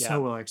out. It's just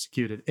so well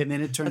executed, and then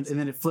it turns, and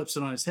then it flips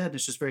it on its head, and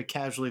it's just very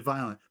casually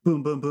violent.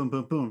 Boom, boom, boom,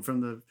 boom, boom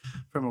from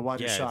a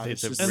wider shot.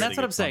 it's a just, And really that's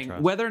what good I'm saying.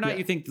 contrast. Whether or not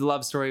you think the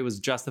love story was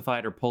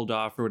justified or pulled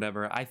off or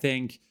whatever, I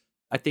think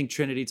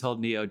Trinity told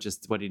Neo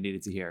just what he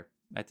needed to hear.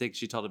 I think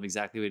she told him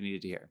exactly what he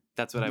needed to hear.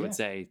 That's what I would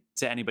say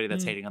to anybody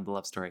that's hating on the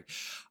love story.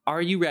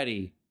 Are you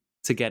ready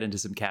to get into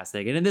some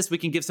casting? And in this, we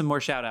can give some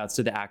more shout outs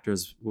to the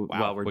actors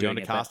while we're doing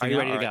it. Are you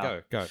ready to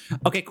go? Go.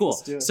 Okay, cool.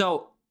 Let's do it.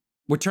 So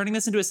we're turning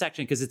this into a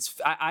section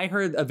because I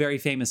heard a very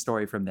famous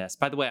story from this.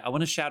 By the way, I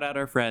want to shout out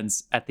our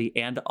friends at the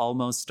And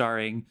Almost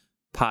Starring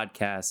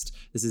podcast.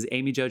 This is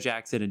Amy Jo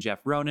Jackson and Jeff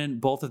Ronan.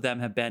 Both of them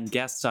have been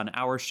guests on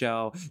our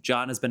show.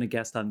 John has been a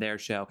guest on their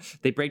show.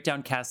 They break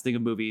down casting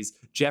of movies.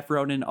 Jeff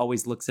Ronan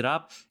always looks it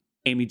up.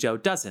 Amy Jo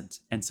doesn't.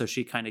 And so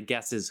she kind of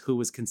guesses who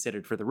was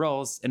considered for the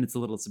roles, and it's a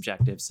little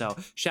subjective. So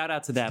shout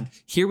out to them.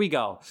 Here we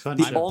go. Fun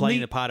The shit. I'm only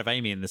playing the part of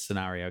Amy in this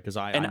scenario because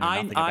I know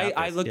nothing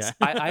about this.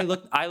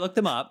 I looked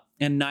them up,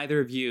 and neither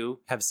of you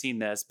have seen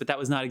this, but that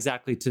was not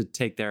exactly to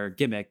take their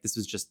gimmick. This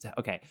was just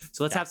okay.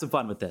 So let's have some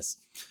fun with this.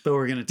 but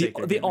we're gonna take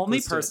The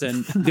only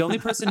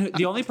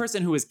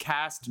person who was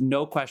cast,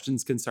 no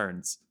questions,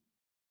 concerns,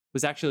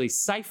 was actually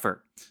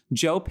Cypher.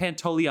 Joe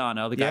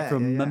Pantoliano, the guy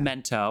from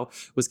Memento,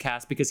 was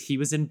cast because he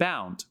was in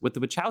Bound with the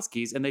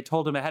Wachowskis, and they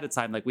told him ahead of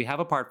time, like, we have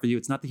a part for you.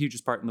 It's not the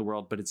hugest part in the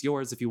world, but it's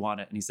yours if you want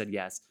it. And he said,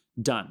 yes.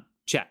 Done.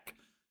 Check.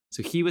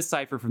 So he was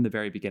Cypher from the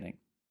very beginning.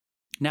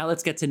 Now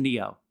let's get to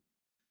Neo.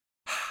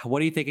 What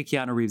do you think of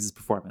Keanu Reeves'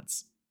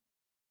 performance?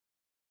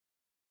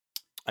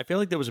 I feel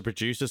like there was a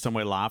producer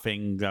somewhere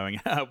laughing, going,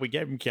 "We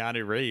gave him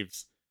Keanu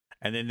Reeves,"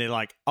 and then they're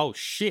like, "Oh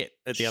shit!"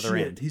 at the other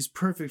end. He's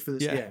perfect for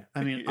this. Yeah. Yeah.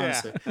 I mean, Yeah.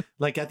 honestly,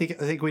 like I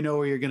think we know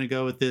where you're gonna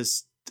go with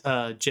this,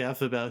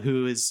 Jeff, about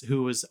who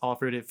was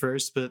offered it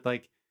first, but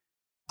like.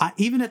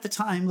 Even at the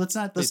time, let's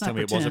not Please tell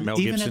me it pretend. wasn't Mel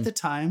Even Gibson. at the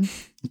time,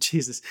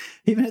 Jesus.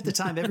 Even at the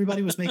time,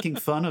 everybody was making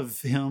fun of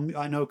him.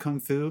 I know Kung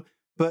Fu,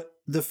 but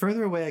the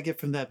further away I get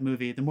from that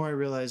movie, the more I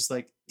realize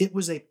like it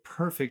was a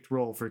perfect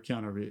role for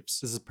Keanu Reeves.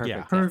 This is perfect.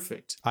 Yeah.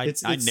 Perfect. I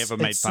never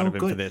made fun of him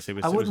for this. I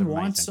wouldn't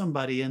want amazing.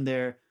 somebody in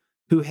there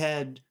who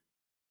had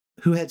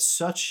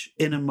such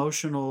an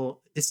emotional.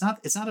 It's not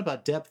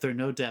about depth or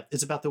no depth.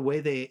 It's about the way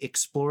they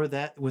explore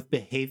that with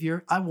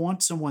behavior. I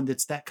want someone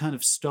that's that kind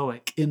of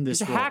stoic in this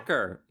He's a role.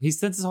 hacker. He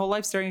spends his whole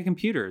life staring at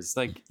computers.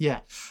 Like,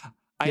 Yeah.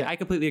 I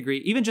completely agree.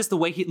 Even just the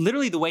way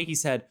he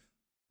said,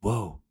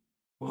 whoa,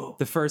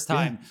 the first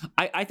time.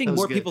 I think That was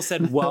more good. people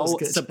said That whoa was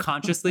good.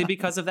 subconsciously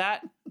because of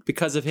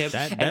him.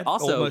 That and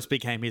also, almost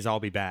became his "I'll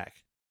be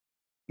back."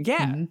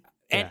 yeah. Mhm.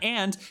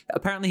 And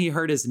apparently he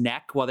hurt his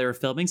neck while they were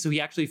filming. So he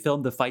actually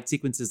filmed the fight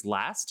sequences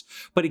last,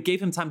 but it gave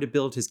him time to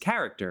build his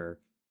character.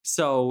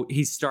 So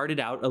he started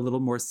out a little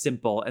more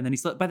simple. And then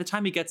by the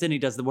time he gets in, he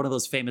does one of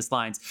those famous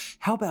lines.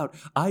 How about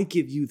I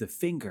give you the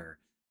finger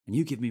and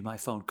you give me my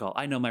phone call?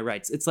 I know my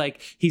rights. It's like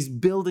he's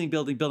building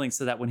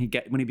so that when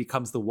he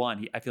becomes the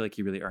one, I feel like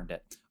he really earned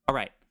it. All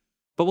right.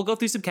 But we'll go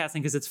through some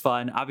casting because it's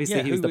fun.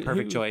 Obviously, he was the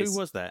perfect choice. Who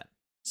was that?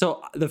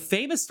 So the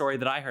famous story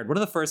that I heard, one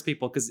of the first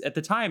people, because at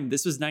the time,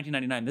 this was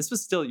 1999, this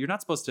was still, you're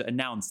not supposed to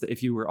announce that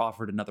if you were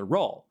offered another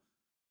role.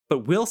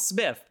 But Will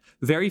Smith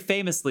very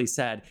famously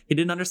said he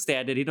didn't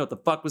understand it. He didn't know what the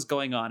fuck was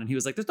going on. And he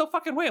was like, there's no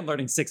fucking way I'm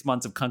learning 6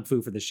 months of Kung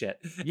Fu for this shit.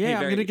 Yeah,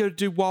 I'm going to go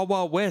do Wild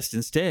Wild West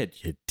instead,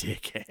 you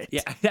dickhead.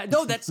 Yeah,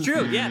 no, that's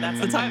true. Yeah,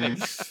 that's the timing.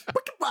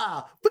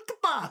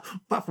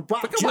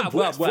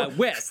 Wild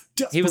West.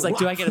 He was like,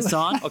 "Do I get a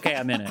song? Okay,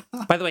 I'm in it."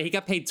 By the way, he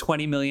got paid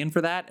 $20 million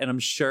for that, and I'm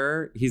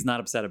sure he's not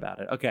upset about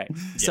it. Okay,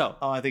 so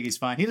I think he's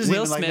fine. He doesn't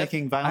Will even like Smith-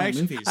 making violent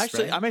movies.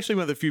 Right? I'm actually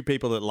one of the few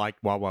people that like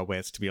Wild Wild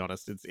West. To be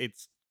honest,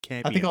 it's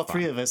campy. I think all and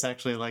three fun. of us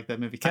actually like that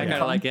movie. I kind of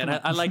Kevin like it.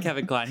 Kline? I like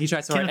Kevin Kline. He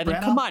tries so hard. Kenneth And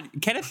then, Branagh? come on,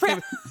 Kenneth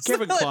Branagh.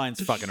 Kevin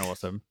Kline's fucking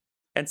awesome.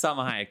 And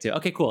Salma Hayek too.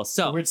 Okay, cool.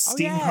 So Weird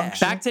steampunk shit.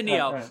 back to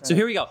Neo. Right. So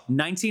here we go.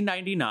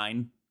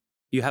 1999.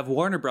 You have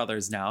Warner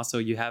Brothers now, so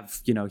you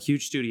have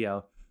huge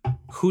studio.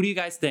 Who do you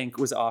guys think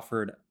was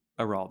offered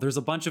a role? There's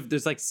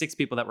like 6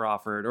 people that were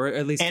offered, or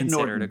at least Ed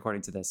considered, Norton.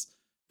 according to this.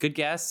 Good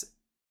guess.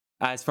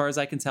 As far as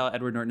I can tell,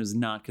 Edward Norton was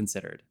not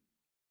considered.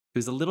 He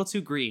was a little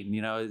too green.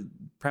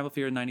 Primal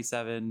Fear in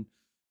 '97,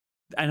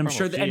 and I'm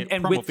sure that and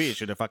Primal with Fear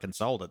should have fucking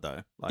sold it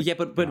though. Like, yeah,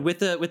 but with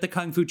the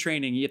kung fu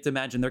training, you have to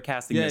imagine they're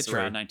casting this true.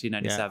 around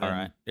 1997. Yeah,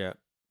 all right. Yeah.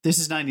 This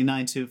is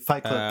 99 too.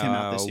 Fight Club came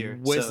out this year.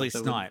 Wesley so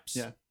that Snipes.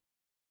 Yeah.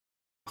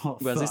 Oh,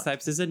 Wesley fuck.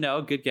 Snipes is a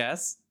no. Good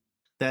guess.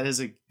 That is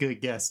a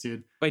good guess,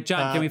 dude. Wait,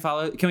 John, can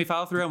we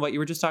follow through on what you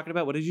were just talking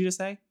about? What did you just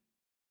say?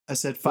 I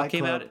said What Fight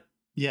came Club. out?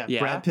 Yeah, Yeah.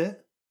 Brad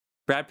Pitt.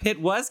 Brad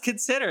Pitt was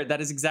considered.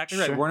 That is exactly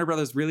right. Sure. Warner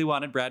Brothers really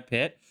wanted Brad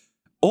Pitt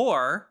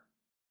or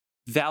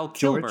Val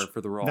Kilmer George?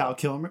 for the role. Val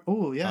Kilmer.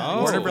 Oh, yeah. Oh.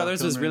 Warner Val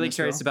Brothers was Kilmer in really this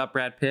curious role. about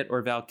Brad Pitt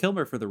or Val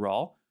Kilmer for the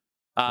role.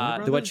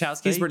 Warner The Brothers,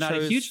 Wachowskis they were not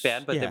a huge chose-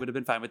 fan, but they yeah. would have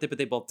been fine with it, but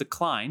they both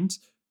declined.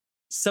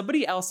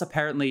 Somebody else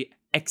apparently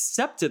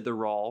accepted the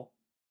role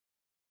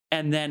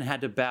and then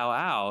had to bow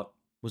out.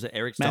 Was it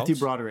Eric Matthew Stoltz?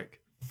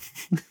 Broderick.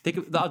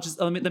 Let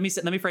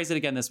me phrase it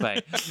again this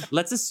way.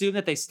 Let's assume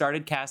that they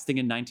started casting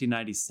in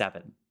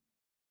 1997.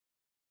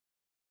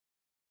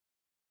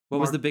 What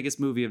was Mark- the biggest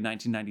movie of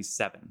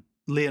 1997?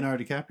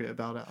 Leonardo DiCaprio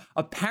bowed out.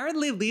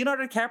 Apparently,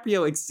 Leonardo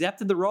DiCaprio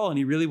accepted the role and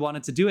he really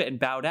wanted to do it and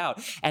bowed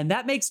out. And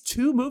that makes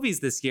 2 movies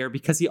this year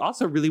because he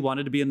also really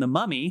wanted to be in The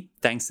Mummy,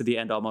 thanks to the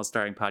End Almost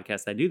Starring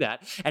podcast. I knew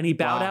that. And he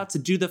bowed Wow. out to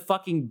do The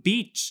fucking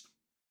Beach.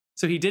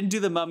 So he didn't do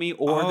The Mummy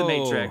or The Oh.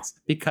 Matrix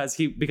because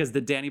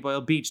the Danny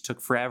Boyle Beach took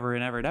forever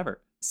and ever and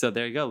ever. So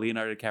there you go,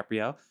 Leonardo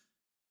DiCaprio.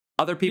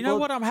 Other people, You know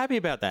what? I'm happy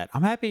about that.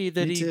 I'm happy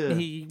that Me too.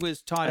 he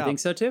was tied I up. think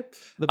so too.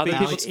 The Other beach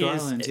people- Alex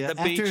Garland, yeah. the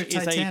beach After is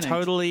a Titanic.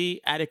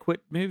 totally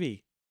adequate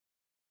movie.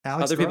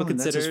 Alex Other people Garland,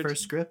 that's his considered-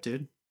 first script,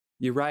 dude.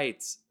 You're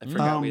right. I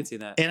forgot we had seen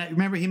that. And I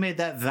remember he made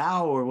that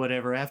vow or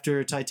whatever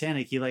after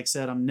Titanic. He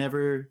said, "I'm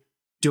never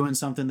doing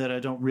something that I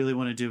don't really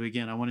want to do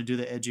again. I want to do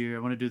the edgier. I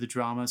want to do the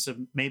drama." So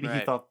maybe he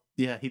Right. thought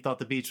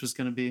the beach was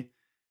going to be.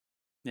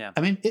 Yeah.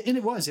 I mean, and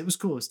it was. It was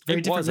cool. It's a very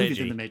It different was movie edgy.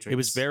 than the Matrix. It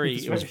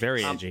was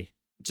very edgy.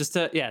 Just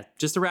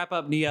to wrap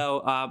up Neo,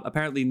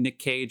 apparently Nick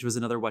Cage was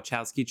another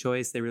Wachowski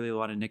choice. They really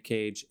wanted Nick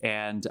Cage,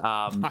 and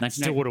I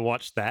still would have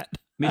watched that.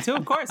 me too,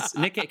 of course.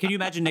 Can you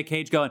imagine Nick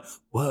Cage going,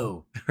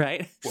 "Whoa,"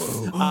 right?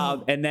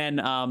 Whoa. And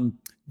then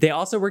they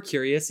also were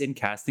curious in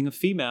casting a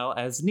female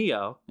as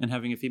Neo and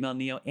having a female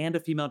Neo and a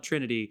female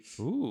Trinity.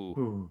 Ooh.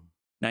 Ooh.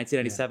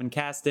 1997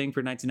 casting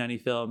for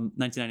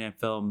 1999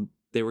 film.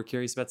 They were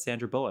curious about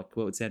Sandra Bullock.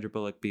 What would Sandra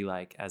Bullock be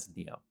like as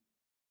Neo?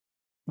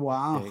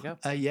 Wow. There you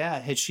go. Yeah.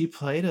 Had she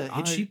played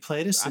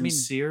a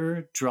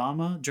sincere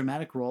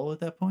dramatic role at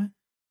that point?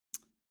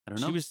 I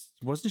don't know.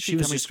 Wasn't she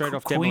was coming just straight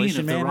off queen Demolition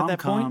of the Man at that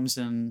point? rom-coms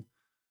and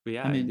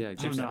Yeah, I mean, yeah, I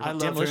don't know. exactly. I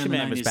love her in Demolition the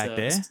Man was 90s, back though.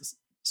 there.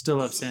 Still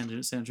love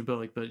Sandra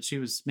Bullock, but she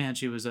was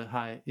a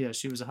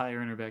high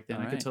earner back then.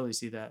 All I could right. totally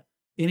see that.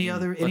 Any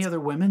Let's- other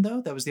women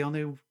though? That was the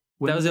only.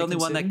 That was the women only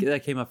one considered?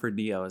 that came up for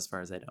Neo, as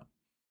far as I know.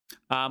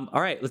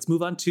 All right, let's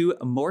move on to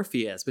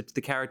Morpheus, which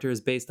the character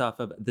is based off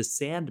of the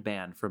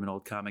Sandman from an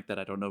old comic that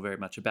I don't know very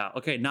much about.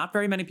 Okay, not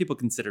very many people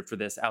considered for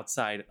this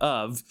outside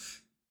of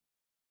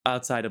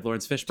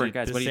Lawrence Fishburne. Dude,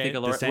 Guys, the what do you think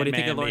of Sand- What do you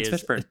think the of Lawrence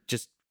Sandman Fishburne?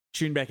 Just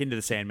tune back into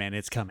the Sandman.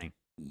 It's coming.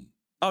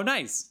 Oh,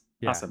 nice,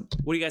 Yeah. awesome.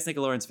 What do you guys think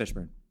of Lawrence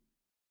Fishburne?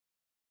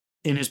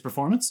 in his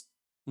performance.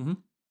 Mhm.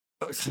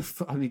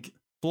 I mean,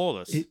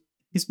 Flawless.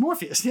 he's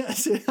Morpheus.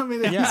 Yes, I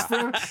mean, Yeah.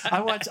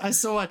 I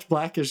still watch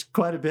Blackish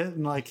quite a bit,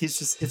 and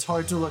it's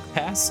hard to look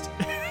past.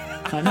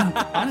 I know,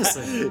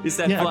 honestly. He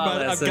said Yeah, flawless.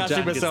 But I'm so gushing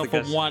John gets the myself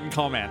for gush. one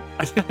comment.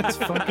 It's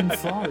fucking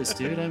flawless,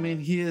 dude. I mean,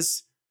 he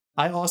is.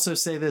 I also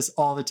say this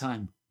all the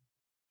time.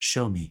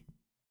 Show me.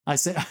 I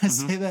say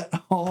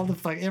that all the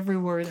fuck, every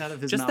word out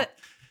of his Just mouth. that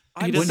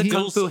he I'm does the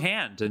still- kung fu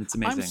hand, and it's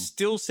amazing. I'm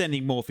still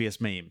sending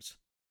Morpheus memes.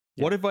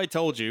 Yeah. What if I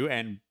told you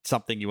and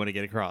something you want to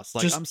get across?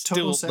 Like Just I'm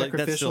total still like,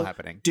 that's still sacrificial.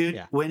 happening. Dude,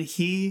 Yeah. when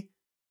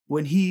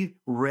he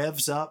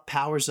revs up,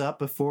 powers up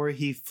before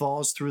he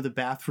falls through the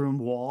bathroom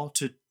wall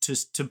to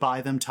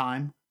buy them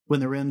time when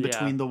they're in Yeah.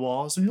 between the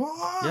walls. I mean,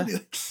 Yeah.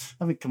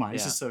 I mean, come on,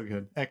 this Yeah. is so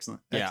good.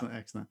 Excellent. Yeah. Excellent.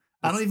 Excellent.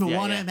 I don't even Yeah,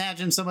 want to yeah.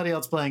 imagine somebody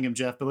else playing him,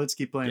 Jeff, but let's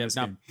keep playing Yeah, this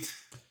no. game.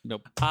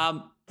 Nope.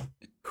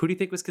 Who do you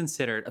think was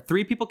considered?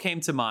 3 people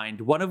came to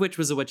mind, one of which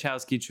was a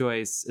Wachowski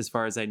choice, as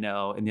far as I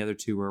know, and the other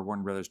 2 were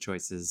Warner Brothers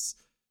choices.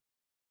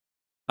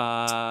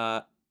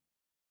 Bruce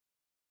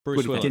What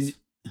do you Willis.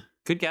 think?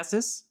 Good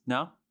guesses?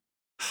 No?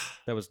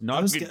 That was not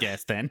I was a good g-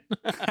 guess then.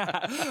 No,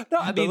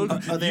 I The mean,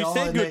 look- Are they you all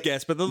said in good the-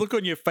 guess, but the look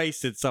on your face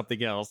said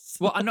something else.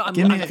 well, I know I'm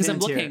Give me a because I'm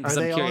hint here. looking Are because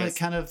I'm they all curious.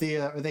 kind of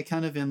are they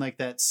kind of in like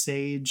that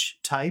sage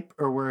type,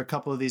 or were a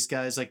couple of these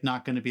guys like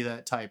not going to be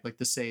that type, like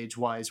the sage,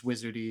 wise,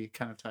 wizardy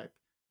kind of type?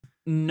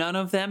 None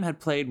of them had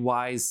played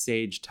wise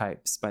sage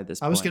types by this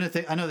point. I was gonna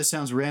think. I know this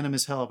sounds random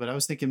as hell, but I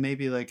was thinking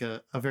maybe like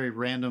a very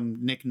random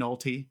Nick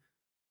Nolte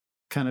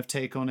kind of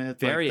take on it.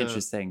 Very like the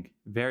interesting.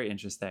 Very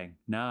interesting.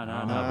 No,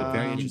 but no,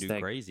 very you do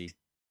interesting. crazy.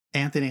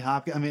 Anthony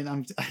Hopkins. I mean, I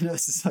know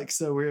this is like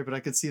so weird, but I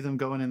could see them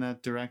going in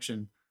that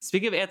direction.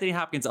 Speaking of Anthony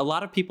Hopkins, a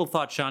lot of people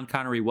thought Sean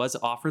Connery was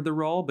offered the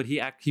role, but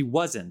he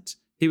wasn't.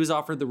 He was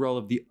offered the role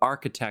of the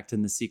architect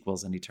in the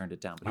sequels, and he turned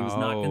it down. But he was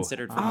not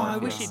considered for I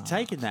Morpheus. wish he'd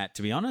taken that,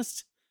 to be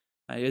honest.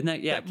 Isn't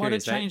that That might have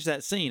curious, right? changed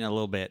that scene a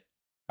little bit.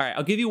 All right,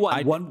 I'll give you one.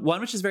 I-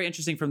 One which is very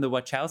interesting from the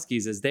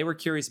Wachowskis is they were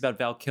curious about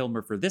Val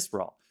Kilmer for this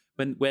role.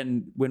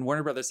 When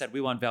Warner Brothers said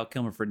we want Val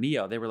Kilmer for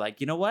Neo, they were like,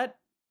 you know what?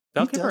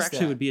 Val He Kilmer does actually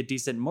that. would be a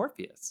decent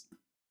Morpheus.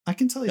 I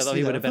can tell you, Although see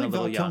he that. would have I feel been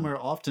a like little Val young. Kilmer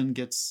often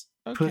gets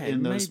put Okay,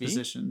 in those maybe.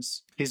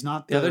 positions. He's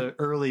not The the other-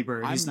 early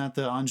bird. He's I'm- not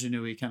the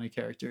ingenue kind of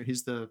character.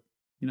 He's the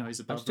he's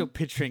I'm above still them.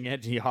 picturing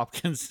Anthony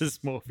Hopkins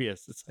as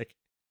Morpheus. It's like,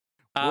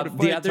 what if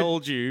The I other,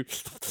 told you?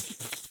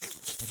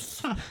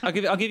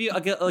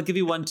 I'll give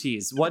you one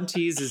tease. One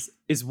tease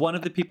is one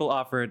of the people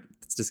offered.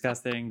 It's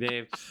disgusting,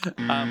 Dave.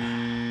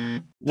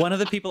 One of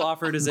the people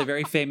offered is a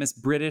very famous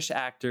British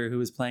actor who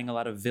was playing a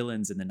lot of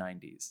villains in the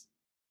 90s.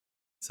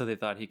 So they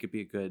thought he could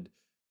be a good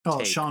Oh,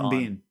 take Sean on-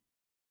 Bean.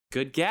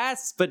 Good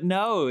guess, but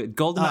no.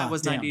 Goldeneye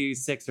was damn.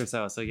 96 or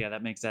so. So yeah,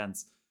 that makes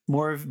sense.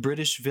 More of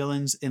British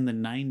villains in the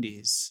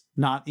 90s.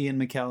 Not Ian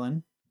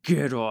McKellen.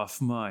 Get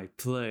off my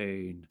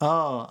plane.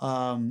 Oh,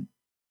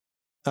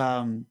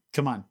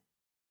 come on.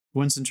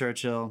 Winston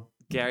Churchill.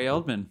 Gary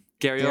Oldman.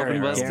 Gary Gary,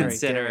 Oldman was Gary,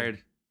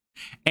 considered.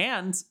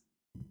 And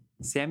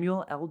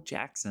Samuel L.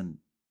 Jackson.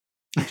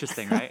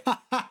 Interesting, right?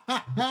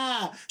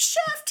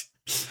 Shaft!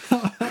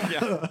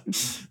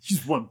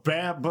 He's one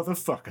bad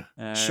motherfucker.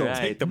 All Sure. right.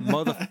 Take the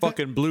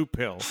motherfucking blue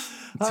pill.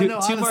 I Two- know,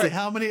 two honestly,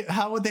 more-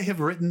 how would they have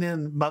written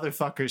in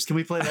motherfuckers? Can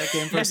we play that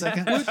game for a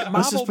second? Let's just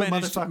Marvel put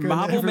managed- motherfucker in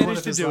Marvel every one managed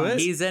of to his do it.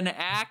 lines. He's an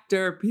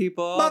actor,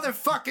 people.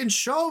 Motherfucking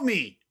show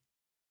me.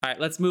 All right,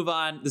 let's move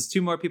on. There's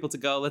two more people to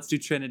go. Let's do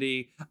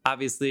Trinity.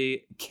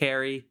 Obviously,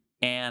 Carrie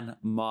Ann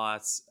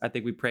Moss. I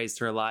think we praised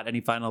her a lot.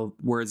 Any final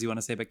words you want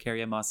to say about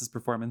Carrie Ann Moss's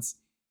performance?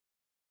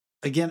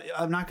 Again,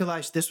 I'm not gonna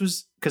lie. This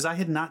was because I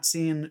had not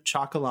seen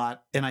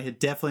Chocolat, and I had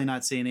definitely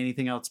not seen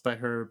anything else by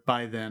her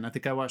by then. I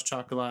think I watched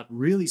Chocolat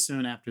really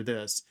soon after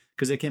this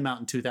because it came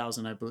out in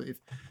 2000, I believe.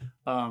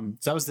 So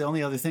that was the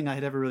only other thing I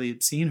had ever really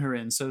seen her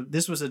in. So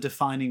this was a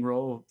defining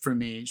role for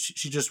me.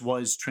 She just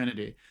was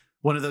Trinity.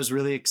 One of those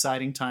really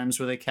exciting times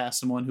where they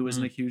cast someone who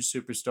wasn't a huge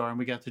superstar, and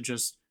we got to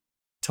just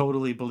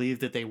totally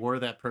believe that they were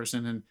that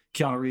person. And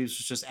Keanu Reeves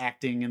was just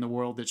acting in the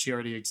world that she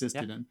already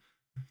existed in.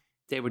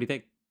 Dave, what do you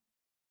think?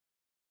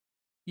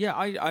 Yeah,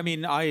 I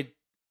mean, I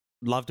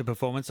loved the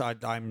performance.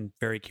 I'm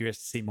very curious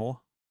to see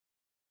more.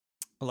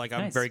 Like,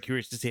 I'm Nice. very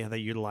curious to see how they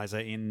utilize her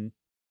in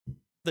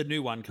the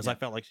new one because I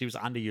felt like she was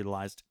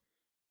underutilized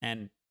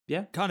and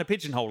Yeah. kind of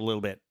pigeonholed a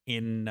little bit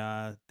in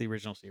the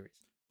original series.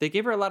 They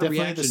gave her a lot of Definitely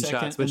the reaction second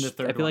shots, and which the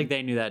third I feel like one.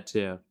 they knew that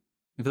too.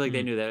 I feel like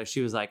they Mm. knew that.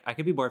 She was like, I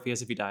could be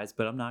Morpheus if he dies,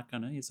 but I'm not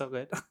gonna. He's so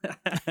good.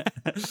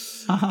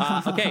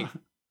 Okay.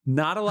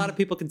 Not a lot of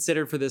people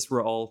considered for this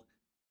role.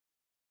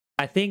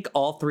 I think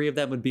all three of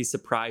them would be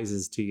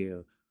surprises to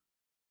you.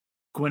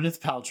 Gwyneth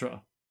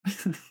Paltrow.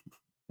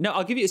 No,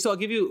 I'll give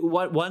you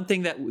one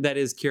thing that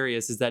is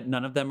curious is that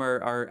none of them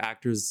are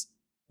actors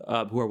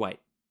who are white.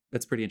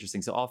 That's pretty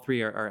interesting. So all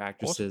three are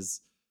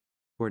actresses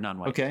who are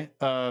non-white. Okay.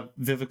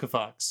 Vivica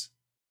Fox.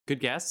 Good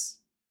guess.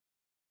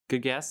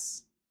 Good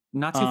guess.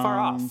 Not too far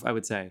off, I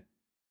would say.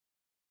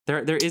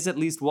 There is at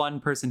least one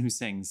person who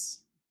sings.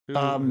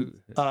 Jada.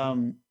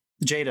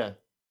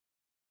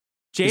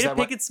 Jada that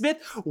what- Pinkett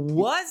Smith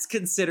was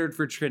considered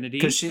for Trinity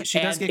Because she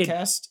does and get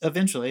cast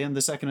eventually in the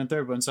second and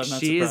third one, so I'm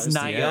not She is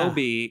surprised.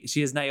 Niobe.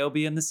 She is Niobe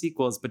in the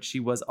sequels, but she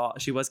was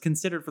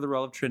considered for the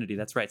role of Trinity.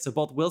 That's right. So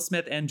both Will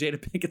Smith and Jada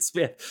Pinkett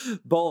Smith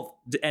both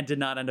did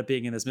not end up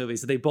being in this movie.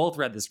 So they both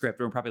read the script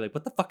and were probably like,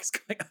 "What the fuck is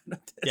going on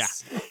with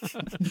this?"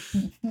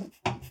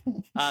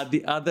 Yeah.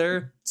 The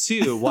other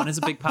two, one is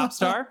a big pop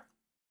star.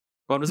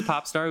 One was a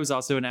pop star who was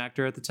also an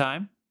actor at the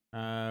time.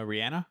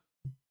 Rihanna.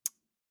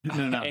 No, In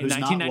who's not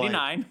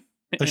 1999.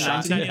 In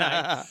Ashanti?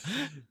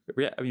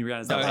 1999. I mean,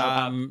 Rihanna's No,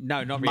 not.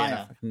 no, not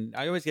Maya. Rihanna.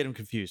 I always get them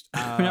confused.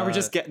 Now we're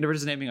just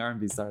naming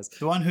R&B stars.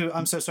 The one who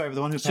I'm so sorry, but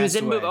the one who She was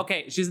passed in away. movie.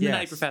 Okay, she's in The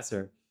Nutty Yes.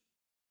 Professor.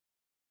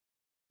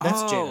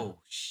 That's Jada. oh,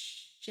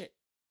 shit.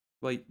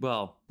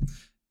 Well,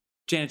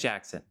 Janet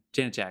Jackson.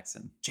 Janet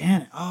Jackson.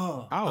 Janet.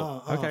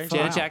 Okay. Fuck.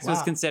 Janet Jackson was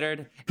Wow.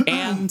 considered,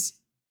 and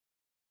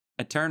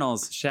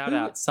Eternals. Shout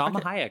out. Salma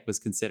okay. Hayek was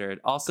considered.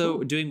 Also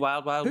Cool. doing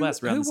Wild Wild Who,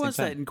 West around who the same was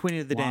time. that in Queen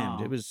of the Damned?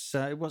 Wow. It was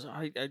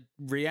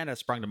Rihanna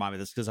sprung to mind with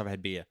this because I've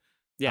had beer.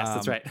 Yes,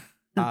 that's Um,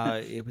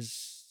 right. It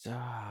was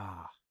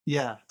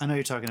Yeah, I know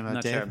you're talking about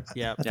Not Dave. sure.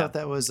 yeah. I thought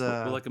that was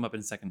We'll look him up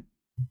in a second.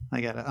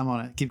 I got it. I'm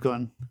on it. Keep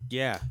going.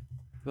 Yeah.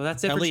 Well,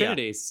 that's it for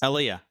Trinities.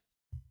 Aaliyah.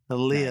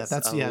 Aaliyah. Nice.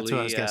 That's what I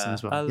was guessing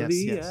as well.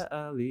 Aaliyah, Yes.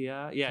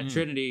 Aaliyah. Yeah,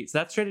 Trinity. So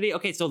that's Trinity.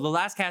 Okay, so the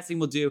last casting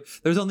we'll do.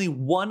 There's only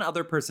one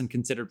other person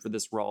considered for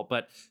this role,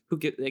 but who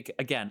get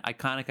again,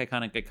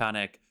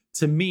 iconic.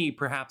 To me,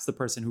 perhaps the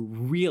person who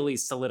really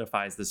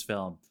solidifies this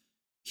film,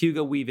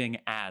 Hugo Weaving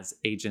as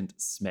Agent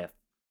Smith.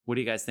 What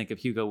do you guys think of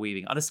Hugo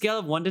Weaving? On a scale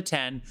of 1 to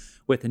 10,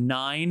 with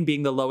 9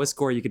 being the lowest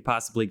score you could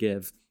possibly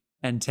give,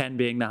 and 10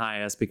 being the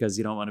highest because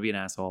you don't want to be an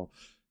asshole.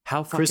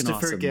 How fucking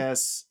Christopher awesome.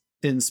 Guest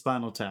in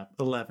Spinal Tap,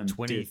 11.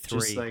 23. Dude,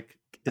 just like,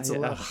 it's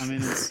 11. I mean,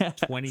 it's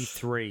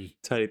 23.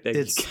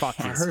 It's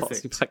fucking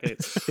perfect.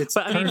 It's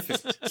but I mean,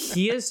 perfect.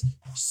 he is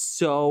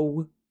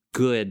so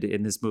good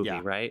in this movie, Yeah.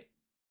 right?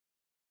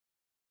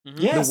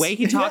 Yes, The way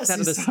he talks out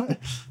of he's- this,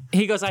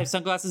 he goes, "I have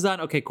sunglasses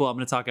on. Okay, cool. I'm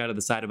going to talk out of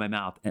the side of my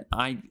mouth." And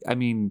I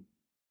mean,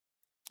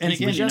 And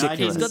He's again, you know, I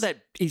ridiculous. didn't-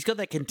 He's got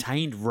that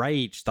contained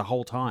rage the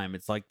whole time.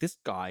 It's like this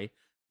guy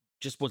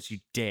just wants you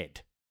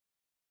dead.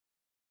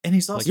 and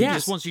he's Like also he Yeah.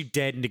 just wants you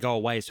dead and to go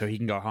away so he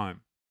can go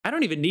home. I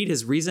don't even need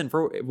his reason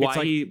for why It's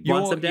like he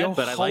wants them dead, your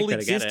but I whole like that.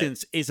 I get it.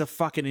 existence is a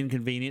fucking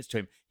inconvenience to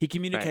him. He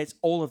communicates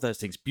all of those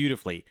things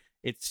beautifully.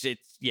 It's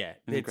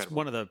Incredible.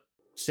 one of the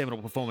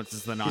seminal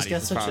performances of the He's 90s got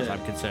as far such as a-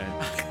 I'm concerned.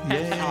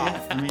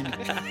 Yeah. I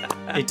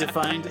mean, it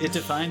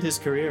defined his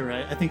career,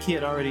 right? I think he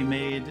had already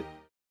made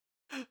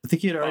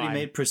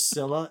Fine.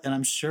 Priscilla, and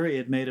I'm sure he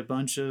had made a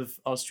bunch of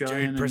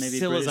Australian Dude, and maybe British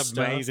Priscilla's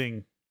stuff.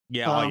 amazing.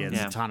 Yeah, oh yeah,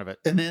 there's Yeah. a ton of it.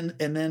 And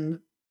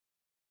then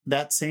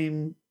that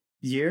same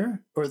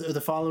year or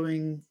the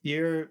following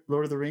year,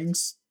 Lord of the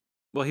Rings.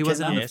 Well, he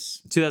wasn't in the Yes.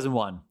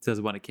 2001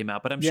 it came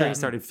out, but I'm sure Yeah. he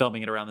started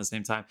filming it around the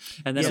same time.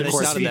 And then Yeah, of they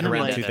course, started he that then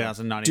around ran like that-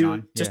 2099.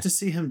 Dude, just to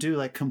see him do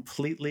like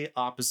completely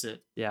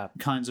opposite yeah.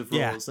 kinds of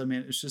Yeah. roles. I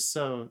mean, it's just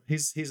so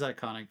he's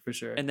iconic for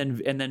sure. And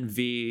then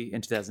V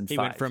in 2005. He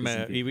went from He's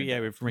in V.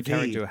 went from a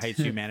character who hates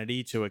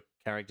humanity to a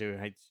character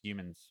who hates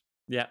humans.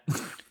 Yeah.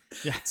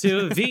 Yeah.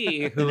 To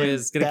V, who And then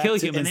is going to back kill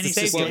to- humans and then to he's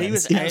save just- Well, he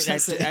humans. was Yeah,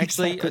 exactly.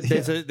 actually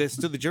Exactly, there's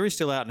still the jury's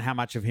still out on how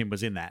much of him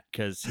was in that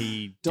because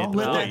he Don't did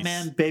let the that voice.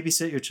 man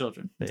babysit your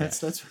children. Yeah.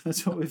 That's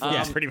what we've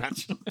Yeah, done. pretty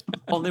much.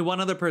 Only one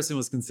other person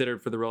was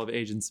considered for the role of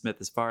Agent Smith,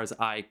 as far as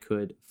I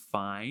could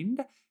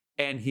find.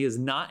 And he is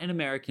not an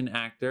American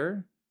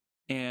actor.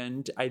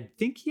 And I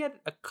think he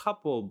had a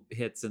couple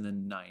hits in the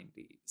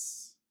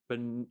 90s,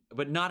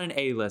 but not an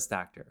A-list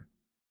actor,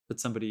 but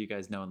somebody you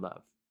guys know and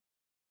love.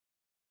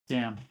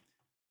 Damn.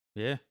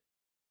 Yeah.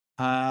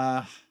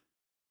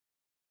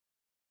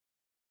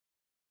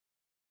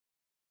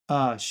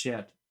 Oh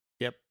shit.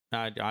 Yep.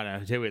 I don't know.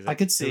 Who is it? I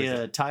could Who see is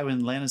it?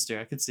 Tywin Lannister.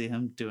 I could see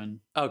him doing.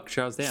 Oh,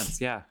 Charles Dance.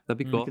 Yeah, that'd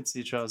be I cool. could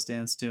see Charles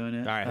Dance doing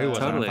it. All right. Who was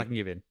Totally. it? I can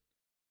give in.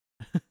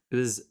 It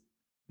was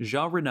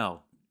Jean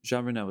Reno.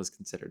 Jean Reno was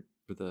considered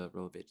for the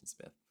role of Agent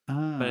Smith.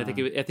 But I think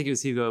it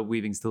was Hugo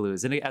Weaving's to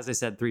lose. And as I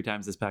said 3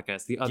 times this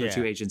podcast, the other Yeah.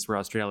 2 agents were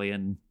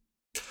Australian,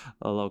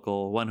 a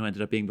local, one who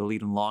ended up being the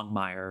lead in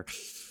Longmire.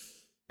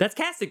 That's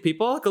casting,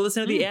 people. Go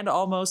listen to the And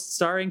Almost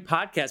Starring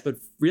podcast, but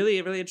really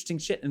interesting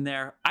shit in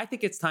there. I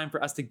think it's time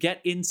for us to get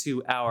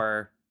into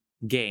our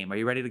game. Are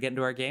you ready to get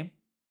into our game?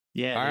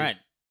 Yeah. All dude. right. All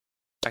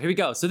right, here we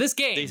go. So this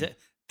game,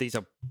 These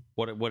are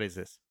what is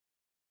this?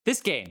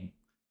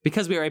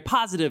 because we are a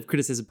positive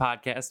criticism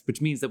podcast,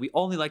 which means that we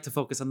only like to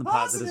focus on the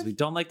positives. We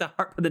don't like to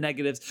harp on the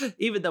negatives,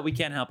 even though we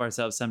can't help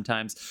ourselves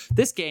sometimes.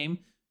 This game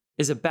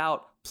is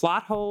about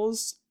plot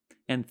holes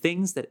and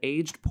things that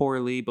aged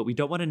poorly, but we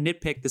don't want to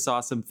nitpick this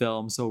awesome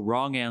film, so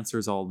wrong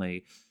answers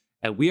only.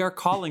 And we are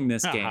calling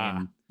this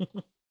game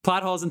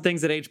Plot Holes and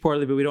Things That Age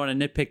Poorly, but we don't want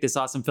to nitpick this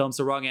awesome film,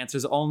 so wrong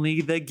answers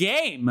only, the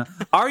game.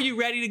 Are you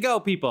ready to go,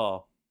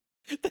 people?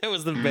 That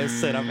was the best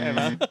setup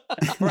ever.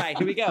 All right,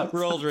 here we go.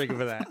 We're all drinking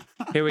for that.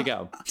 Here we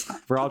go.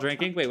 We're all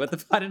drinking? Wait, what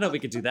the I didn't know we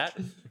could do that.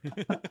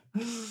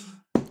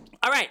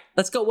 All right,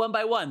 let's go one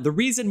by one. The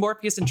reason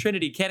Morpheus and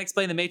Trinity can't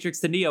explain the Matrix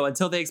to Neo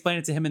until they explain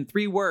it to him in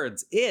 3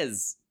 words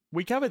is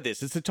We covered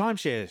this. It's a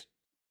timeshare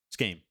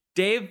scheme.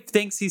 Dave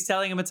thinks he's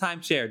selling him a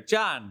timeshare.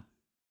 John.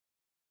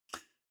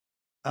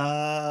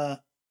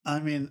 I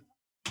mean,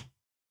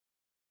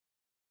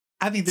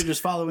 I think they're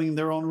just following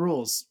their own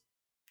rules.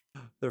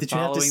 They're Did you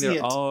have to following see their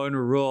it? own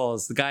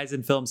rules. The guys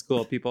in film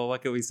school, people,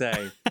 what can we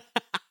say?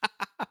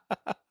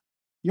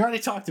 You already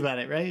talked about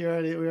it, right? We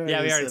already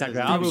talked said about it.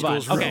 this. I'll move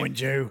on. School's Okay. ruined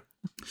you.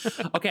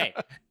 Okay,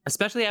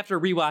 especially after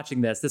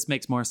rewatching this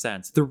makes more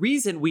sense. The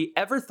reason we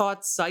ever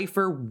thought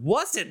Cypher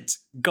wasn't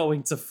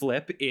going to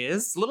flip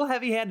is a little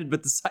heavy-handed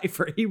with the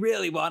Cypher. He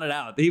really wanted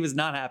out. He was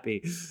not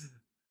happy.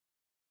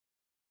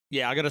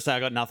 Yeah, I gotta say, I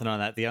got nothing on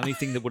that. The only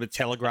thing that would have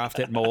telegraphed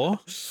it more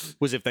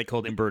was if they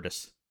called him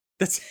Brutus.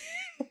 That's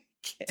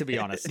To be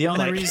honest, The only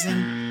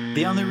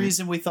Like-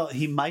 reason we thought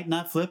he might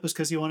not flip was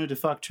because he wanted to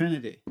fuck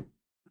Trinity,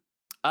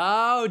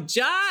 Oh,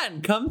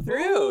 John, come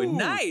through. Ooh.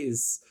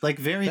 Nice. like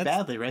very That's-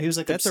 badly, right? He was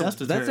like that's obsessed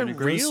with her. that's a in a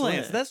gross real way.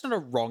 answer. That's not a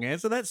wrong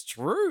answer. That's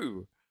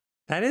true.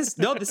 That is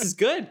no, this is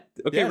good.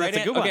 Okay, Yeah, right.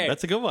 that's a good one. Okay.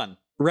 That's a good one.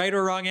 Right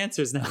or wrong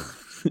answers now.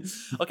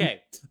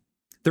 Okay.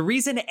 The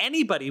reason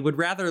anybody would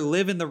rather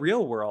live in the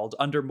real world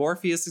under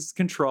Morpheus's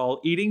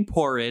control, eating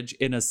porridge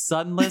in a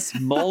sunless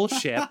mole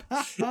ship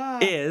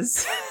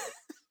is...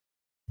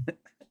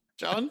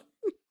 John?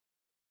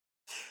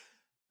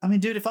 I mean,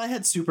 dude, if I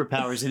had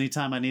superpowers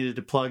anytime I needed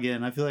to plug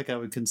in, I feel like I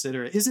would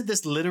consider it. Isn't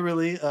this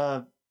literally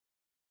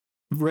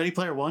Ready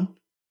Player One?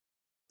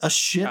 A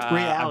shit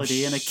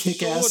reality and a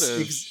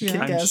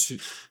kick-ass,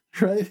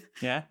 right?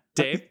 Yeah,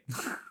 Dave?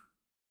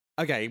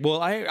 Okay,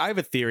 well, I have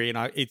a theory,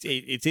 and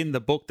it's in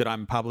the book that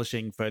I'm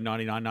publishing for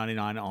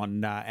 $99.99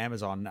 on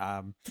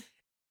Amazon,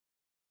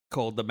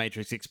 called The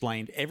Matrix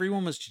Explained.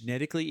 Everyone was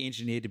genetically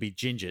engineered to be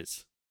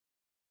gingers.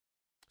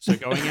 So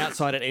going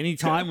outside at any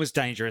time was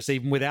dangerous,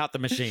 even without the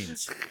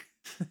machines.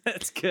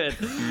 That's good.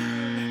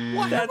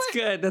 That's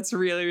good. That's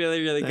really,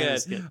 really, really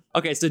good.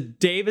 Okay, so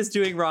Dave is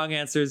doing wrong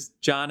answers.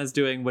 John is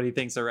doing what he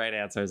thinks are right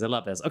answers. I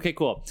love this. Okay,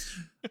 cool.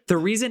 The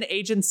reason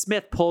Agent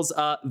Smith pulls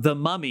the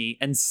mummy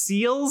and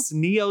seals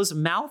Neo's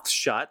mouth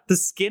shut, the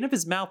skin of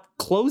his mouth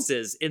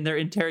closes in their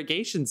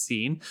interrogation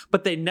scene,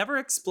 but they never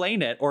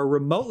explain it or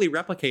remotely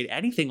replicate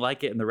anything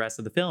like it in the rest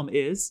of the film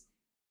is...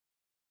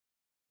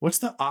 What's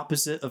the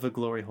opposite of a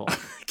glory hole?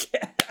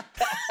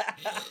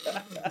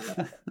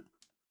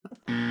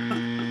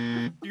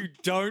 You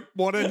don't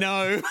want to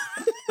know.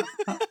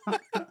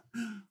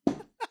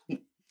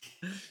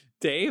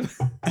 Dave?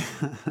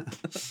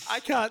 I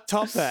can't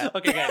top that.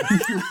 Okay, good.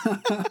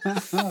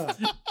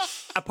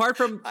 Apart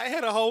from... I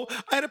had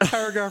a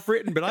paragraph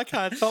written, but I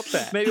can't top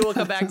that. Maybe we'll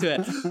come back to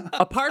it.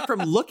 Apart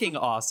from looking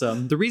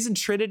awesome, the reason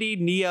Trinity,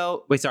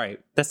 Neo... Wait, sorry.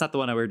 That's not the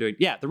one that we were doing.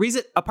 Yeah,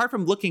 apart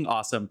from looking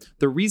awesome,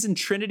 the reason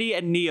Trinity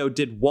and Neo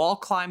did wall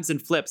climbs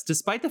and flips,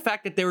 despite the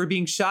fact that they were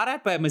being shot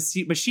at by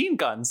machine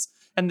guns,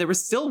 and they were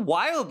still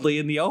wildly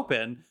in the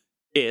open,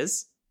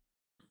 is...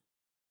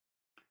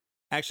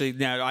 Actually,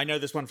 now I know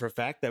this one for a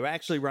fact. They were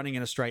actually running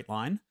in a straight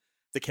line.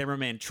 The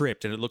cameraman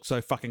tripped, and it looked so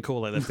fucking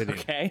cool they left it in.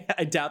 Okay,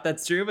 I doubt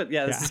that's true, but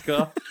yeah, this is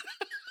cool.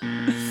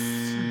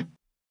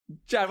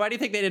 John, why do you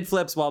think they did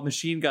flips while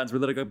machine guns were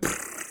literally going...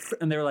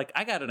 And they were like,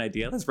 I got an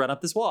idea. Let's run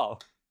up this wall.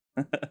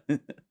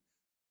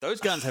 Those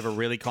guns have a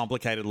really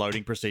complicated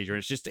loading procedure.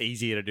 It's just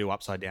easier to do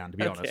upside down, to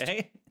be honest.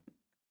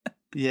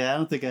 Yeah, I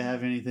don't think I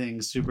have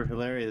anything super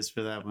hilarious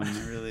for that one.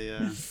 I really...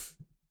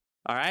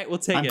 All right, we'll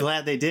take it. I'm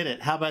glad they did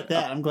it. How about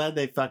that? I'm glad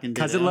they fucking did it.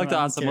 Because it looked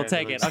awesome. We'll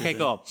take it. Okay,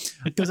 cool.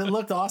 Because it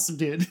looked awesome,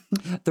 dude.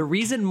 The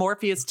reason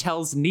Morpheus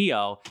tells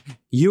Neo,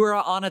 you are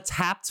on a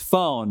tapped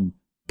phone,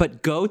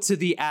 but go to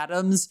the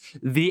Adams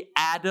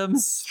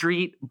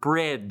Street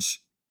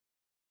Bridge.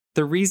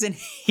 The reason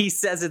he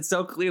says it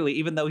so clearly,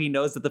 even though he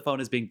knows that the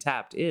phone is being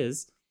tapped,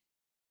 is...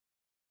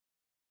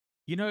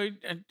 You know,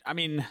 I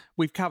mean,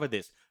 we've covered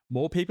this.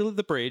 More people at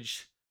the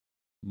bridge,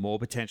 more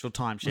potential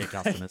timeshare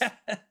customers.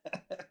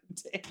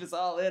 Dave is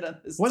all in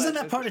on this. Wasn't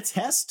that part of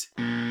Test?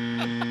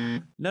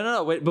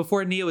 No. Wait,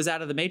 before Neo was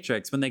out of the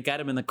Matrix, when they get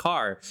him in the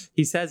car,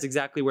 he says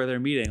exactly where they're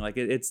meeting. Like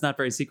it's not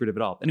very secretive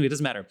at all. Anyway, it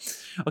doesn't matter.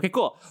 Okay,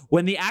 cool.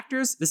 When the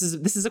actors, this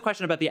is a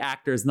question about the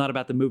actors, not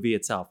about the movie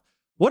itself.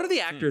 What are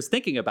the actors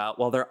thinking about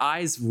while their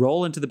eyes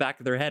roll into the back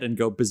of their head and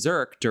go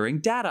berserk during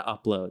data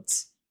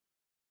uploads?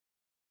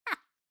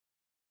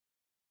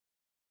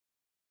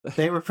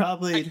 They were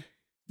probably.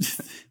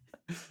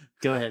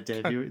 Go ahead,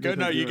 Dave. You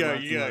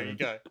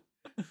go.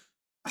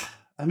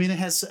 I mean, it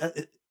has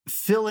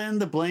fill in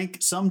the blank.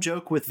 Some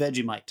joke with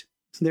Vegemite.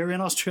 They were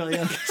in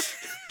Australia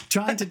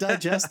trying to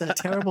digest that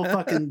terrible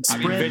fucking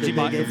spread.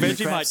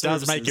 Vegemite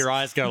does make your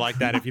eyes go like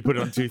that if you put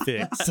it on too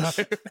thick. So,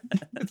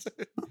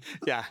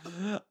 yeah.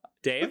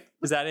 Dave,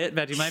 is that it?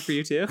 Vegemite for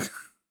you too?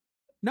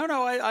 No.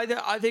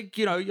 I think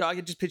I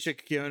can just picture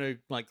Keanu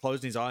like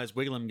closing his eyes,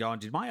 wiggling, going,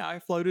 "Did my eye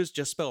floaters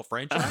just spell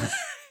franchise?"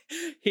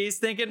 He's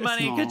thinking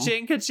money,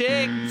 ka-ching,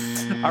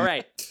 ka-ching. All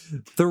right.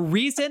 The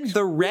reason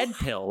the red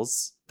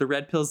pills,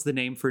 the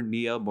name for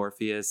Neo,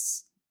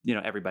 Morpheus,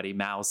 everybody,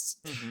 Mouse.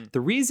 Mm-hmm. The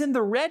reason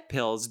the red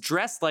pills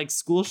dress like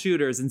school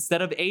shooters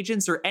instead of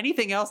agents or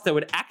anything else that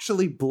would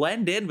actually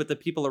blend in with the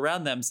people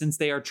around them, since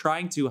they are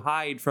trying to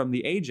hide from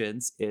the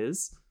agents,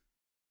 is...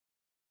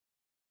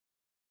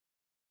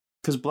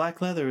 Because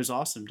black leather is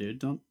awesome, dude.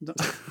 Don't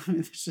I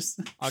mean, it's just...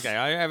 Okay,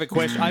 I have a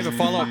question. I have a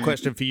follow-up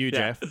question for you,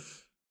 Jeff.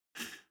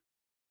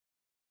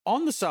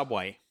 On the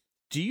subway,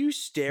 do you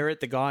stare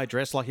at the guy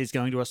dressed like he's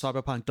going to a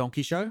cyberpunk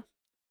donkey show?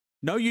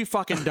 No, you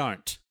fucking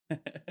don't.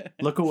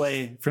 Look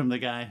away from the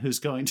guy who's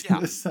going to the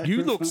cyberpunk.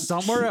 You look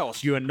somewhere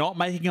else. You are not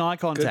making eye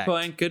contact.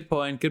 Good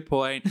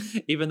point.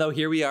 Even though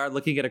here we are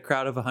looking at a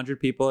crowd of 100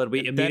 people and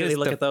we immediately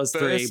look at those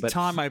three. But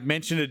time I've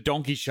mentioned a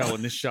donkey show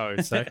in this show,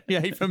 so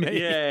yay for me.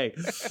 Yay.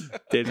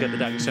 Dave's got the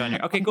donkey show in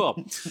here. Okay,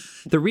 cool.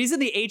 The reason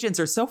the agents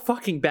are so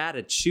fucking bad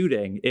at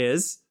shooting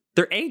is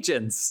they're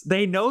agents.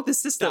 They know the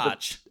system.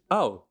 Starch.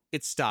 Oh.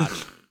 It's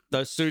starch.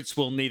 Those suits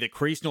will neither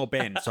crease nor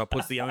bend, so it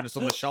puts the onus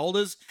on the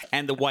shoulders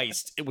and the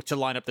waist to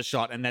line up the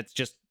shot, and that's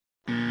just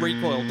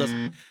recoil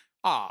doesn't...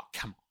 Oh,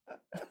 come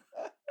on.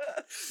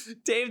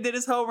 Dave did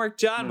his homework.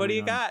 John, what do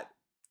you got?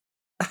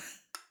 I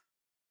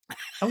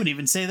wouldn't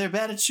even say they're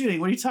bad at shooting.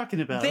 What are you talking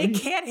about? They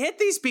can't hit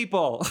these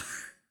people.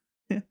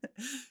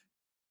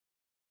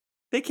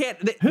 They can't.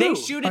 They Who?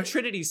 shoot at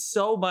Trinity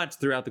so much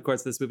throughout the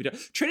course of this movie.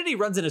 Trinity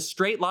runs in a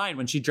straight line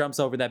when she jumps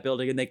over that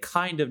building, and they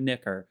kind of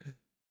nick her.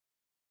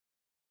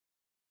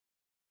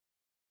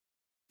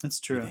 That's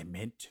true. They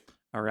meant to.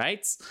 All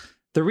right.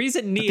 The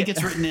reason Neo. I think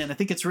it's written in. I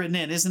think it's written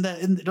in. Isn't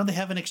that? Don't they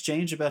have an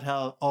exchange about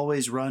how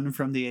always run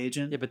from the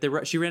agent? Yeah,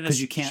 but she ran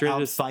because you can't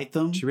outfight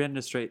them. She ran in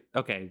a straight.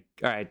 Okay,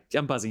 all right.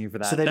 I'm buzzing you for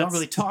that. So they don't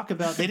really talk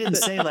about. They didn't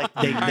say like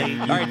they.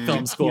 All right,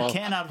 film school. You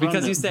cannot run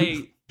because them. you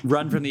say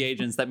run from the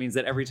agents. That means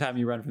that every time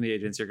you run from the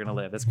agents, you're gonna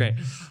live. That's great.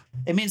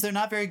 It means they're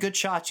not very good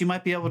shots. You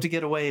might be able to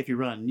get away if you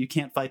run. You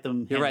can't fight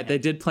them. You're right. They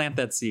did plant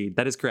that seed.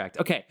 That is correct.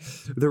 Okay.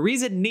 The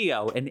reason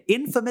Neo, an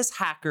infamous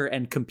hacker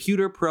and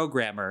computer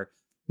programmer,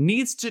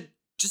 needs to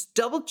just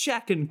double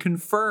check and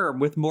confirm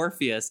with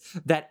Morpheus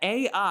that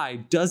AI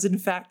does in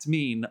fact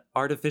mean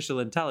artificial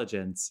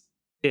intelligence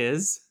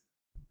is...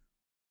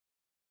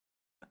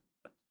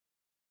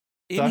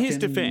 In his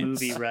defense,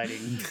 movie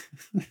writing.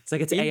 It's like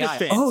it's in AI.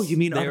 defense, Oh, you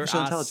mean there artificial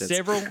are intelligence?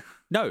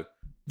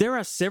 There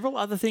are several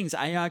other things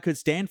AI could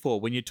stand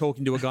for when you're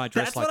talking to a guy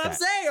dressed like that.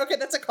 That's what I'm saying. Okay,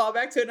 that's a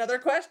callback to another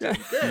question.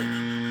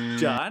 Good.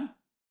 John?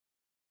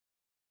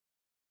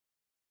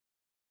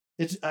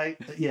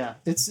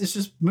 It's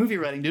just movie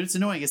writing, dude. It's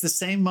annoying. It's the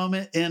same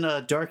moment in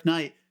Dark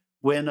Knight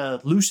when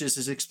Lucius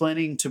is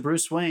explaining to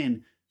Bruce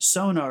Wayne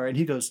sonar, and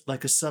he goes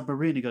like a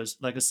submarine. He goes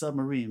like a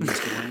submarine,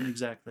 Mr. Wayne,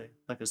 exactly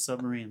like a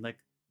submarine.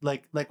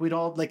 Like we'd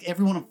all like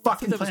everyone on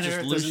fucking planet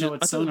Earth doesn't know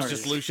what sonar is.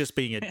 Just Lucius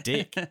being a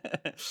dick.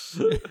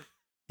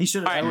 He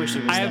should have. I wish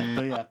it was that.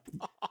 But yeah,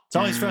 it's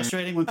always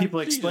frustrating when people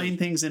explain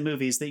things in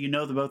movies that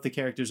both the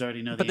characters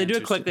already know. But they do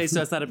it quickly,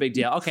 so it's not a big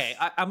deal. Okay,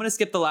 I'm going to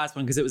skip the last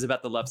one because it was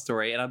about the love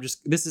story, and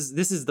this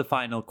is the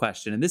final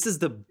question, and this is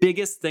the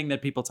biggest thing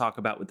that people talk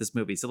about with this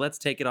movie. So let's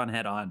take it on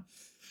head on.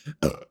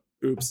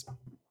 Oops.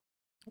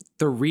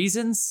 The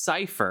reason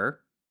Cypher,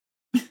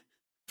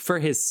 for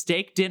his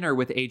steak dinner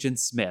with Agent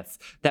Smith,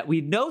 that we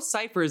know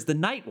Cypher is the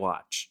Night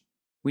Watch.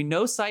 We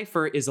know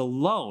Cypher is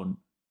alone.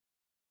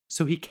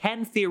 So he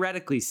can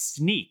theoretically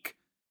sneak.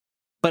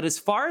 But as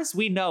far as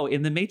we know,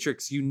 in the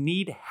Matrix, you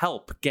need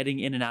help getting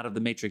in and out of the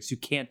Matrix. You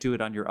can't do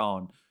it on your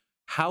own.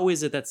 How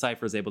is it that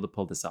Cypher is able to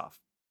pull this off?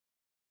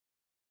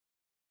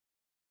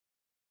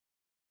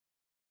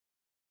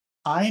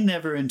 I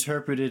never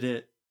interpreted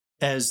it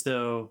as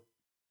though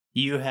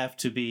you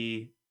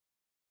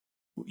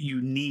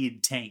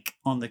need tank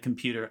on the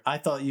computer. I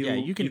thought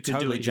you can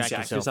totally jack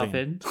yourself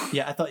in.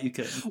 Yeah, I thought you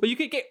could. Well, you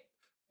could get...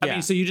 I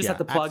mean, so you just have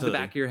to plug the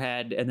back of your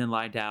head and then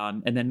lie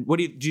down. And then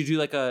do you do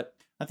like a...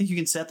 I think you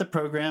can set the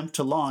program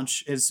to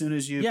launch as soon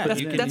as you. Yeah,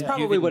 put it in. That's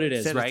probably what it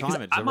is, set a right? 'Cause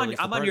timer to I'm release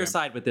the on your program.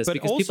 side with this But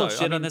because people also,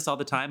 shit I on mean, this all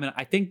the time. And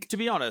I think... To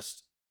be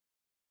honest,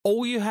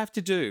 all you have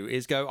to do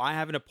is go, I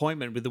have an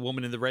appointment with the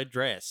woman in the red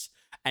dress,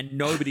 and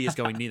nobody is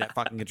going near that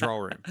fucking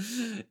control room.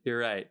 You're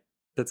right.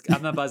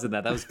 I'm not buzzing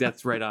that.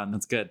 That's right on.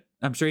 That's good.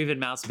 I'm sure even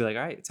Mouse would be like,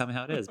 all right, tell me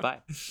how it is. Bye.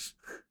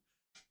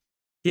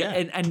 Yeah.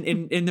 And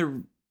in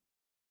the...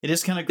 It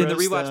is kind of in gross.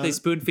 the rewatch, they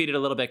spoon feed it a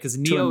little bit because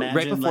Neo,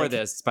 right before like,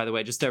 this, by the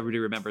way, just so everybody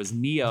remembers,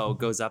 Neo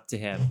goes up to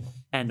him,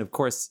 and of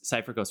course,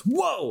 Cypher goes,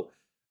 "Whoa,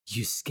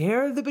 you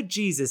scare the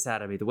bejesus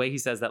out of me." The way he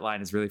says that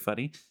line is really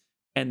funny.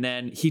 And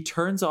then he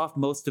turns off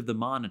most of the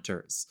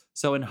monitors.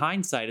 So in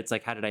hindsight, it's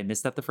like, how did I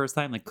miss that the first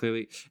time? Like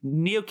clearly,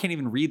 Neo can't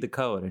even read the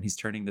code, and he's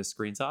turning the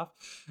screens off.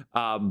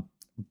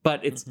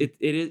 But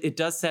it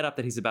does set up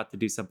that he's about to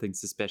do something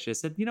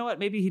suspicious. And you know what?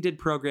 Maybe he did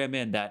program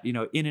in that,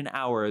 in an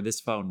hour,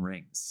 this phone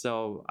rings.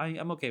 So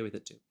I'm okay with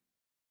it too.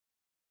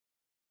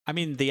 I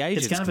mean, the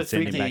agents could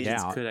send him back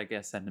out. Could, I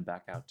guess, send him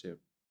back out too.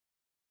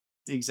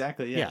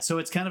 Exactly, yeah. So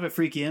it's kind of a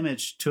freaky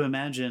image to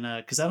imagine,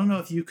 because I don't know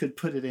if you could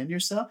put it in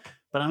yourself,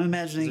 but I'm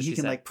imagining he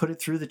can like put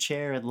it through the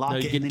chair and lock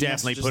it. You can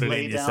definitely put it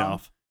in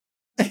yourself.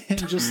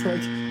 And just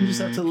like, you just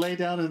have to lay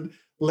down and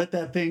let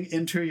that thing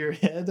enter your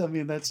head. I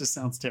mean, that just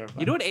sounds terrifying.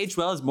 You know what aged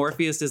well is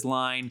Morpheus's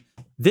line,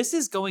 "This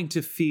is going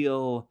to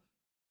feel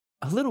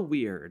a little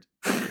weird."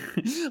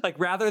 Like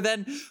rather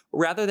than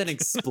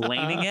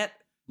explaining it,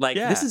 like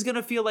this is going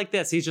to feel like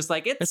this. He's just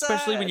like, it's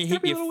especially when you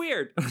hit a little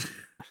weird.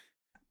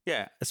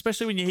 Yeah,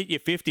 especially when you hit your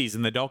 50s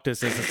and the doctor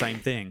says the same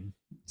thing.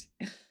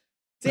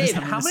 Dave,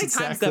 how many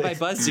times have I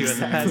buzzed you in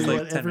the past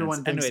like 10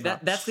 minutes? Anyway,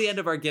 that's the end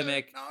of our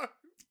gimmick.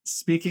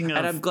 Speaking of,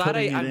 and I'm glad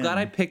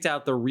I picked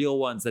out the real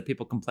ones that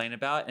people complain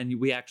about, and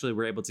we actually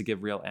were able to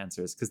give real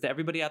answers. Because to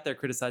everybody out there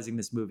criticizing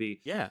this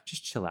movie,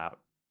 just chill out.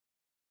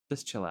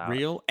 Just chill out.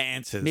 Real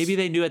answers. Maybe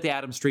they knew at the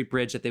Adam Street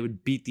Bridge that they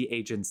would beat the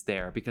agents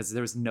there because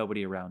there was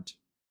nobody around.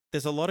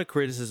 There's a lot of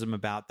criticism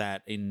about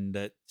that in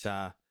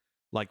that,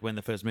 like when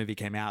the first movie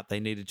came out, they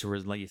needed to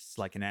release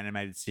like an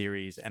animated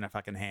series and a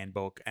fucking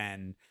handbook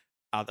and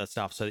other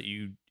stuff so that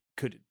you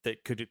could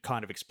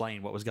kind of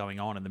explain what was going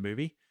on in the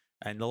movie.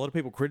 And a lot of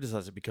people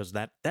criticize it because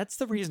that's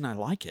the reason I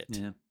like it.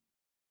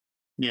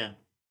 Yeah.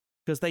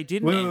 Because they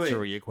didn't answer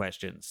all your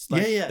questions.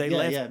 Like,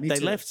 they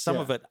left some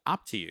of it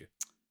up to you.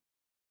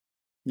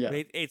 Yeah.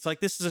 It's like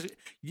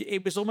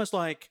it was almost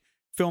like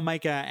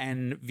filmmaker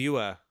and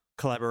viewer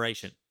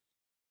collaboration.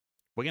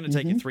 We're going to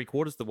take you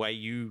 3/4 the way,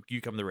 you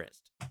come the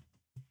rest.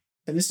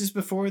 And this is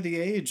before the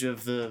age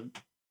of the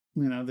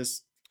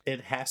this,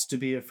 it has to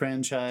be a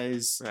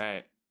franchise.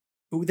 Right.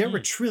 There were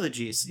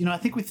trilogies. I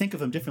think we think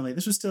of them differently.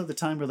 This was still the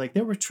time where like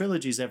there were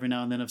trilogies every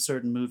now and then of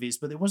certain movies,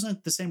 but it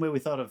wasn't the same way we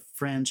thought of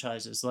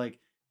franchises, like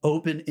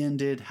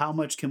open-ended. How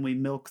much can we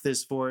milk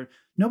this for?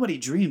 Nobody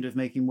dreamed of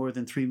making more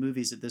than 3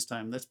 movies at this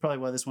time. That's probably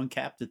why this one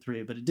capped at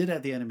 3, but it did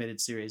have the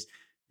animated series.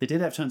 They did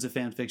have tons of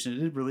fan fiction. It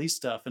did release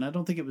stuff, and I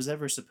don't think it was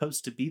ever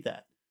supposed to be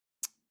that.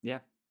 Yeah.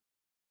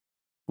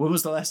 When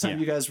was the last time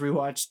you guys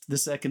rewatched the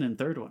second and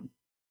third one?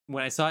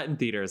 When I saw it in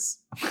theaters.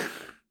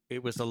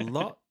 It was a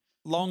lot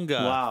longer.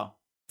 Wow.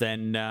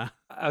 Than I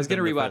was going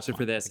to than the rewatch first it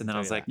for one. this, I and can then I tell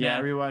was you like, Yeah, I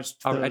yeah. rewatched.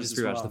 I those just as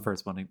rewatched well. the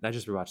first one. I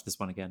just rewatched this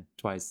one again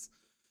twice.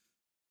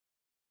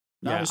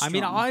 Not Yeah, as I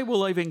mean, strong. I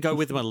will even go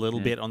with them a little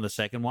Yeah. bit on the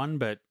second one,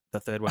 but the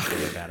third one,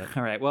 forget about it.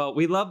 All right. Well,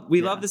 we love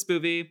this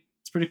movie.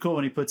 It's pretty cool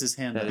when he puts his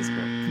hand That up. is cool.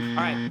 All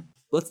right.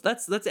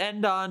 Let's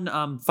end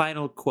on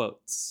final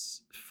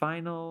quotes.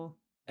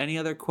 Any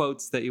other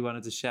quotes that you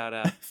wanted to shout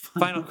out?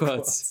 Final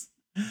quotes.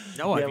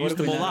 No, I've what used have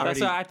them we all not up. That's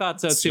what I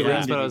thought so too.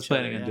 That's what I was surrounded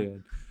planning each on other,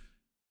 doing.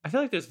 I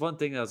feel like there's one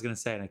thing that I was going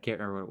to say and I can't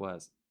remember what it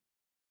was.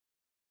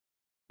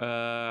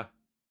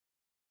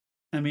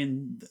 I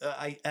mean,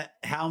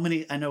 how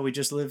many? I know we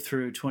just lived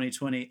through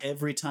 2020.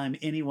 Every time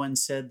anyone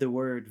said the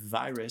word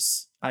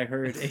virus, I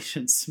heard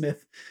Agent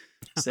Smith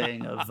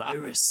saying a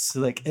virus,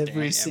 like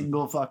every Damn.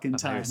 single fucking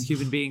time. Virus.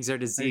 Human beings are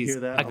disease,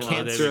 that a a lot.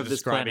 cancer They were of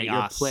this planet, describing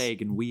you're a us.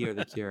 plague, and we are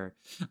the cure.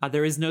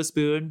 There is no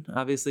spoon.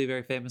 Obviously, a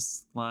very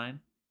famous line.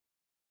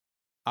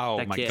 Oh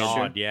That my kid.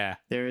 god, yeah.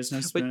 There is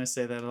no spoon. I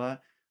say that a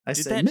lot. I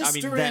Did say, that,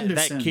 Mr. I mean,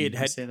 Anderson. that kid I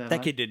had say that a that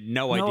lot. kid had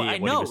no No, idea I what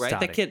he know, was right?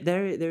 starting. That kid,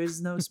 there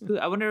is no spoon.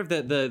 I wonder if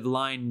the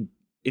line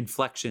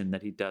inflection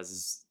that he does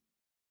is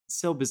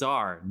so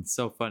bizarre and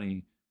so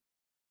funny.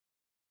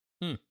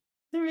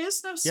 There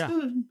is no Yeah.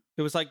 spoon.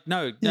 It was like,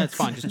 no, it's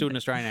fine. Just do an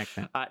Australian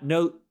accent.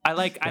 No, I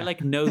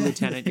like no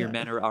lieutenant. Your Yeah.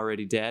 men are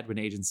already dead. When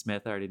Agent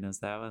Smith already knows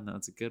that one.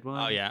 That's a good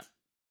one. Oh yeah.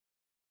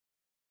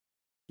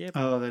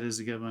 Oh, that is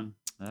a good one.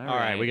 All All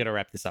right, we got to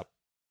wrap this up.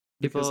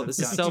 People, Because this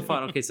I've is got so to.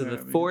 fun. Okay, so the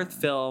Where are we fourth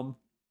gonna- film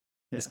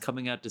is Yeah.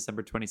 coming out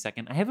December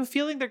 22nd. I have a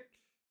feeling they're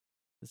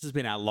This has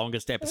been our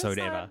longest episode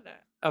it's ever. not-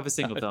 of a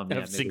single film. Of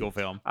yeah, a single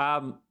film.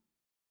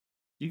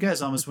 You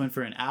guys almost went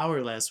for an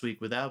hour last week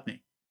without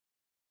me.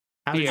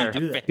 How did Beer. you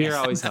do that? Beer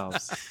always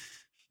helps.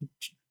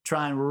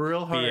 Trying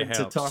real Beer hard to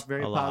helps talk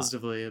very a lot.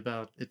 positively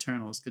about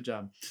Eternals. Good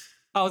job.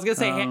 I was gonna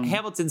say Um,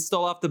 Hamilton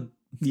stole off the.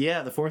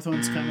 Yeah, the fourth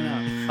one's coming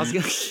out. I was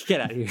gonna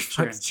get out of here.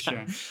 Sure, first, sure,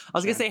 John. I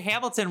was gonna say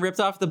Hamilton ripped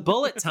off the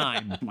bullet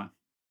time. Come on.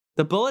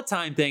 The bullet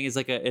time thing is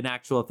like an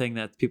actual thing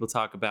that people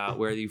talk about,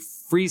 where you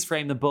freeze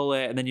frame the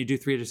bullet and then you do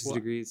 360 Well,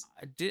 degrees.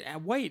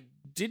 Wait,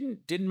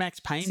 didn't Max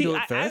Payne See, do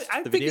it first?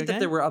 I the video figured that game?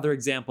 there were other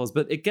examples,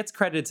 but it gets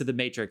credited to The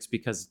Matrix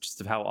because just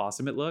of how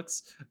awesome it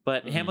looks.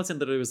 But Mhm. Hamilton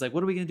literally was like,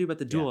 "What are we gonna do about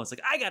the duel?" Yeah. It's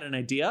like, I got an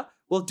idea.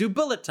 We'll do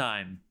bullet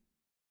time.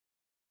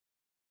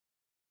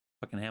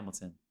 Fucking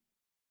Hamilton.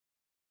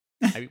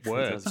 It It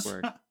works. does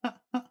work.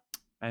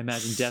 I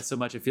imagine death so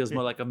much it feels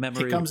more like a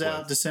memory. It comes of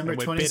out December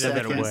And we're bitter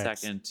that it 22nd.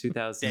 works. 22nd,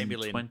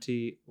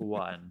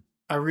 2021.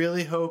 I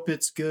really hope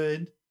it's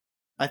good.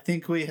 I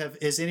think we have.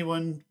 Is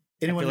anyone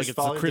I feel like who's it's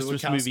the followed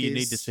Christmas the movie you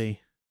need to Wachowskis? see.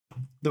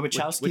 The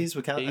Wachowskis.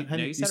 no, How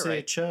do you you said it say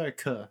right. Ch or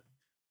K?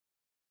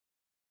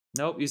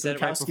 Nope, you said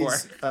it right before.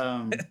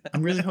 Wachowskis,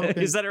 I'm really hoping.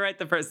 You said it right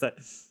the first time.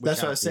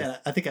 That's what I was Wachowskis. saying.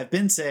 I think I've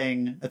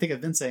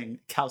been saying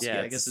Kowski.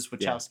 Yeah, I guess it's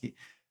yeah. Wachowski.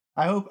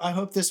 I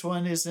hope this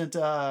one isn't.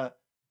 I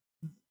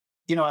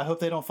hope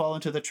they don't fall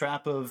into the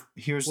trap of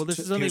here's Well, this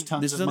is here's only-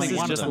 tons this is of only money, This is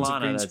one of just them. tons of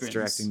Lana green that's screens.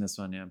 directing this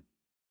one, yeah.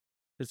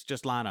 It's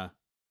just Lana.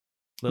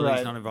 Lily's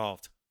Right. not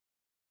involved.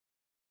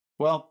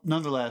 Well,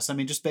 nonetheless, I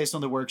mean, just based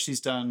on the work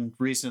she's done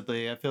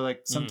recently, I feel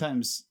like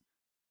sometimes,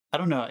 I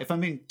don't know, if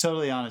I'm being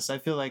totally honest, I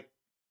feel like,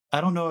 I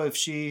don't know if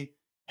she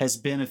has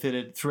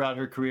benefited throughout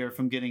her career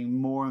from getting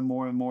more and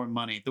more and more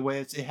money. The way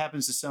it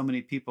happens to so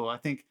many people. I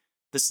think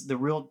the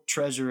real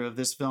treasure of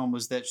this film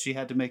was that she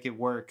had to make it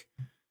work,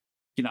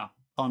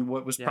 on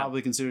what was Yeah.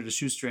 probably considered a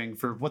shoestring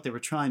for what they were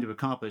trying to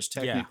accomplish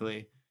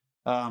technically.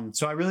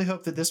 So I really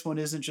hope that this one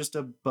isn't just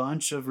a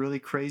bunch of really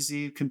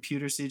crazy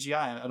computer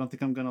CGI. I don't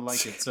think I'm going to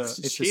like it. So if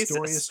the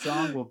story Jesus. is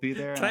strong, we'll be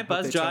there. Can and I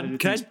buzz hope they try to John? do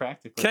Can things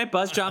practically. Can I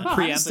buzz John No,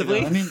 honestly, though,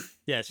 preemptively? I mean,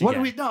 Yes, what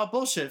do we? No,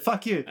 bullshit.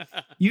 Fuck you.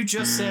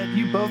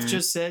 You both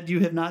just said you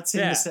have not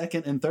seen Yeah. the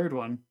second and third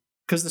one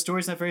because the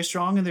story's not very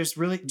strong. And there's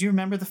really, do you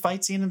remember the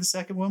fight scene in the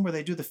second one where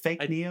they do the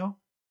fake Neo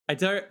I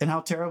don't. and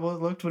how terrible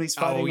it looked when he's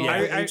fighting? Oh, all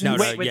yeah. the agents? No,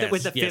 wait, with yes, the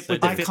with the yes,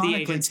 with the I did. 50 Iconically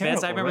agents.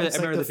 Yes, I terrible, remember. right? I It's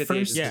like remember the the 50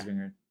 first- agents.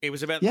 Yeah. It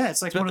was about Yeah,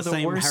 it's like about one of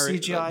the worst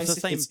CGI. It's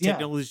the same it's- yeah.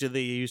 technology that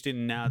they used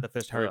in the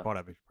first Harry Yeah.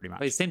 Potter, pretty much.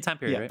 Wait, same time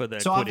period, Yeah, right? But the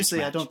so Quidditch obviously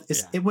match. Yeah.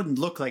 it wouldn't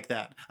look like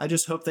that. I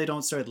just hope they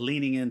don't start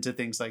leaning into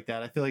things like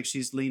that. I feel like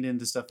she's leaned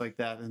into stuff like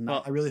that, and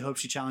Well, I really hope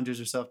she challenges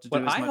herself to do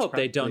What as I much hope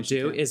they practically don't as she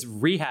do can. is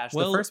rehash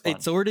Well, the first one.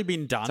 it's already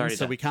been done, It's already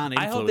so done. we can't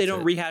I hope they influence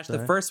don't it, rehash the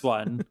so- first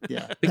one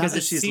Yeah, because now it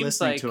that she's seems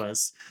listening like to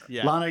us.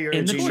 Yeah. Lana, you're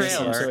in a the genius.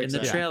 I'm so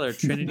trailer,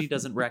 excited. Trinity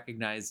doesn't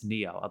recognize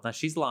Neo unless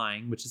she's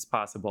lying, which is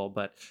possible.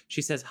 But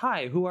she says,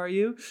 "Hi, who are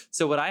you?"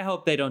 So what I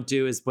hope they don't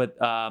do is what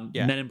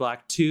Yeah. Men in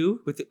Black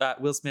 2 with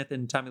Will Smith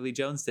and Tommy Lee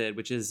Jones did,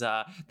 which is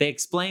they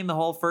explain the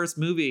whole first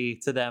movie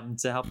to them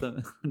to help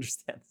them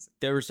understand.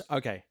 There's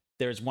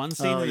one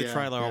scene in the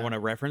trailer I want to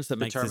reference that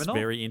makes terminal? this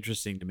very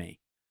interesting to me.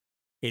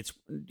 It's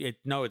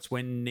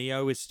when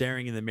Neo is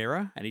staring in the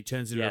mirror and he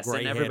turns into a Yes, gray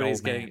and haired everybody's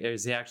old man. getting.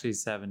 Is he actually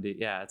 70?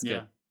 Yeah, it's good. Yeah.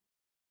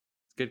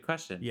 It's a good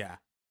question. Yeah.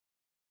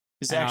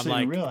 It's And I'm actually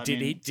like, real. I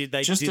mean, did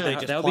they just just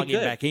to- that would plug be him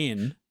good. back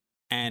in?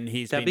 And That'd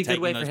be a good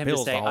taking way for those him to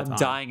pills say, the whole "I'm time.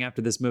 dying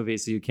after this movie,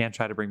 so you can't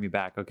try to bring me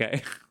back."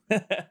 Okay.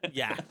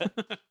 Yeah.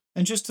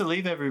 and just to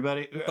leave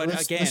everybody, But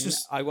let's again,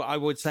 just- I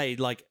would say,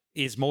 like,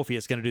 is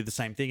Morpheus going to do the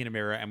same thing in a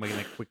mirror, and we're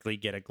going to quickly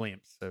get a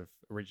glimpse of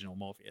original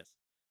Morpheus?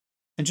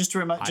 and just to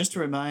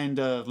remind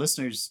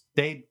listeners,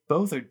 they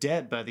both are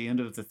dead by the end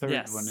of the third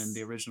Yes. one in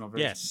the original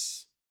version.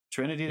 Yes.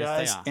 Trinity Yes,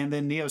 they dies, are. and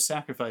then Neo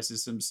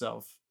sacrifices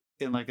himself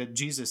in like a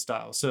Jesus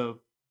style.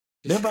 So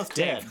they're both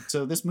dead.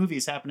 So this movie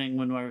is happening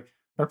when our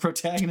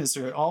protagonists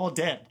are all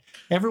dead.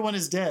 Everyone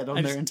is dead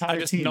on their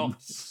entire team.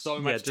 Not so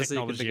Yeah, much just so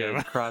you can technology.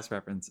 think of cross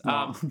reference.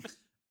 No.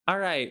 All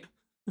right.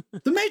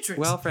 The Matrix.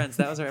 Well, friends,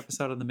 that was our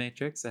episode on The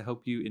Matrix. I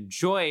hope you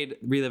enjoyed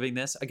reliving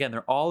this. Again,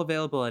 they're all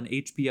available on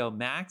HBO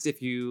Max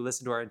if you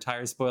listen to our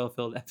entire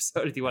spoil-filled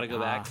episode, if you want to go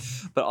back.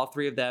 But all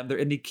three of them, they're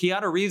in the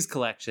Keanu Reeves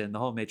collection. The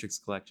whole Matrix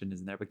collection is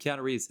in there. But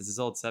Keanu Reeves has his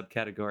old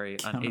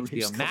subcategory on Keanu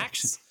Reeves HBO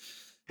Max.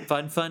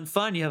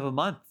 Fun. You have a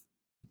month.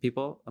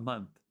 People, a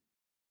month.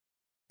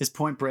 Is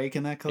Point Break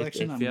in that If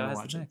collection? I'm HBO gonna has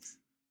watch the it. mix.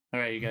 All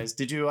right, you guys.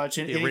 Did you watch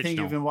anything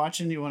original. you've been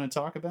watching? You want to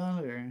talk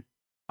about, or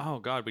Oh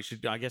God,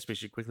 I guess we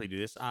should quickly do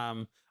this.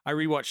 I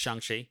rewatched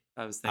Shang-Chi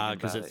I was thinking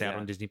because about it's it, out yeah.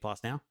 on Disney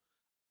Plus now.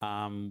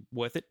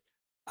 Worth it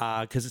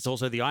because it's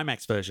also the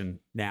IMAX version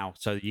now,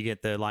 so you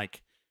get the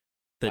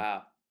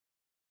Wow.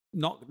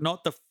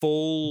 not the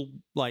full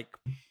like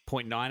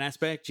 0.9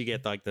 aspect. You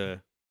get like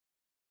the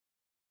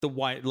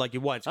white, like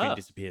your widescreen Oh.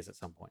 disappears at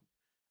some point.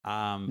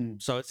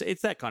 So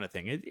it's that kind of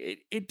thing.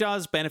 It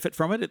does benefit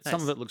from it. Some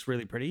of Nice. it looks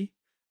really pretty.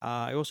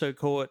 I also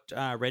caught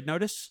Red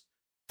Notice,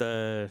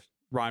 the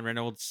Ryan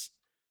Reynolds,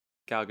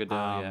 Gal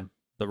Gadot,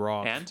 The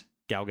Rock, And?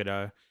 Gal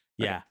Gadot.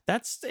 Yeah,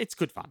 it's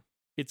good fun.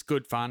 It's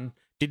good fun.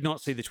 Did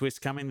not see the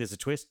twist coming. There's a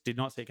twist. Did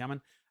not see it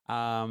coming.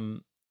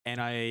 And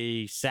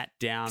I sat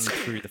down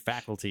through The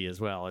Faculty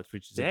as well,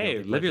 which is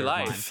Hey, live your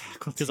life.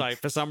 because I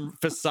for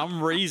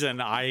some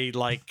reason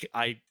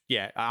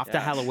after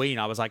Halloween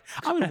I was like,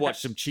 I'm gonna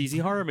watch some cheesy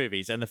horror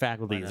movies, and The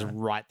Faculty Why is not?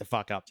 right the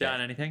fuck up John,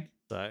 there. anything?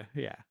 So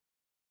yeah,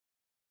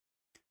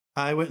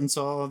 I went and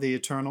saw The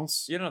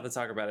Eternals. You don't have to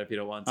talk about it if you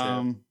don't want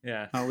to.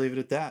 Yeah. I'll leave it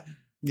at that.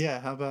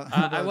 Yeah, how about,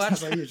 I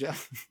watched- how about you,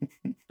 Jeff?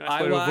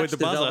 I way to avoid watched the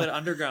the buzzer. Velvet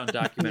Underground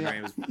documentary.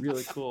 It was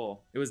really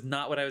cool. It was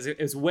not what I was. It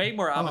was way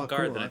more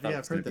avant-garde cool. than I thought Yeah, it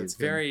I've was heard going to be. that's It's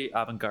good. very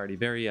avant-garde,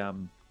 very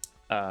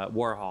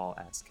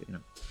Warhol-esque. You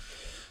know.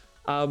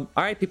 All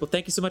right, people.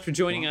 Thank you so much for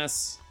joining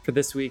us for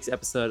this week's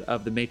episode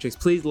of The Matrix.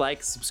 Please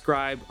like,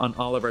 subscribe on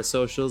all of our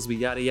socials. We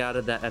yada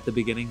yada that at the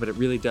beginning, but it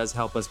really does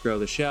help us grow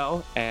the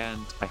show. And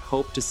I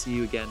hope to see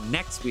you again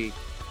next week.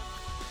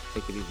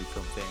 Take it easy,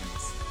 film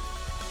fans.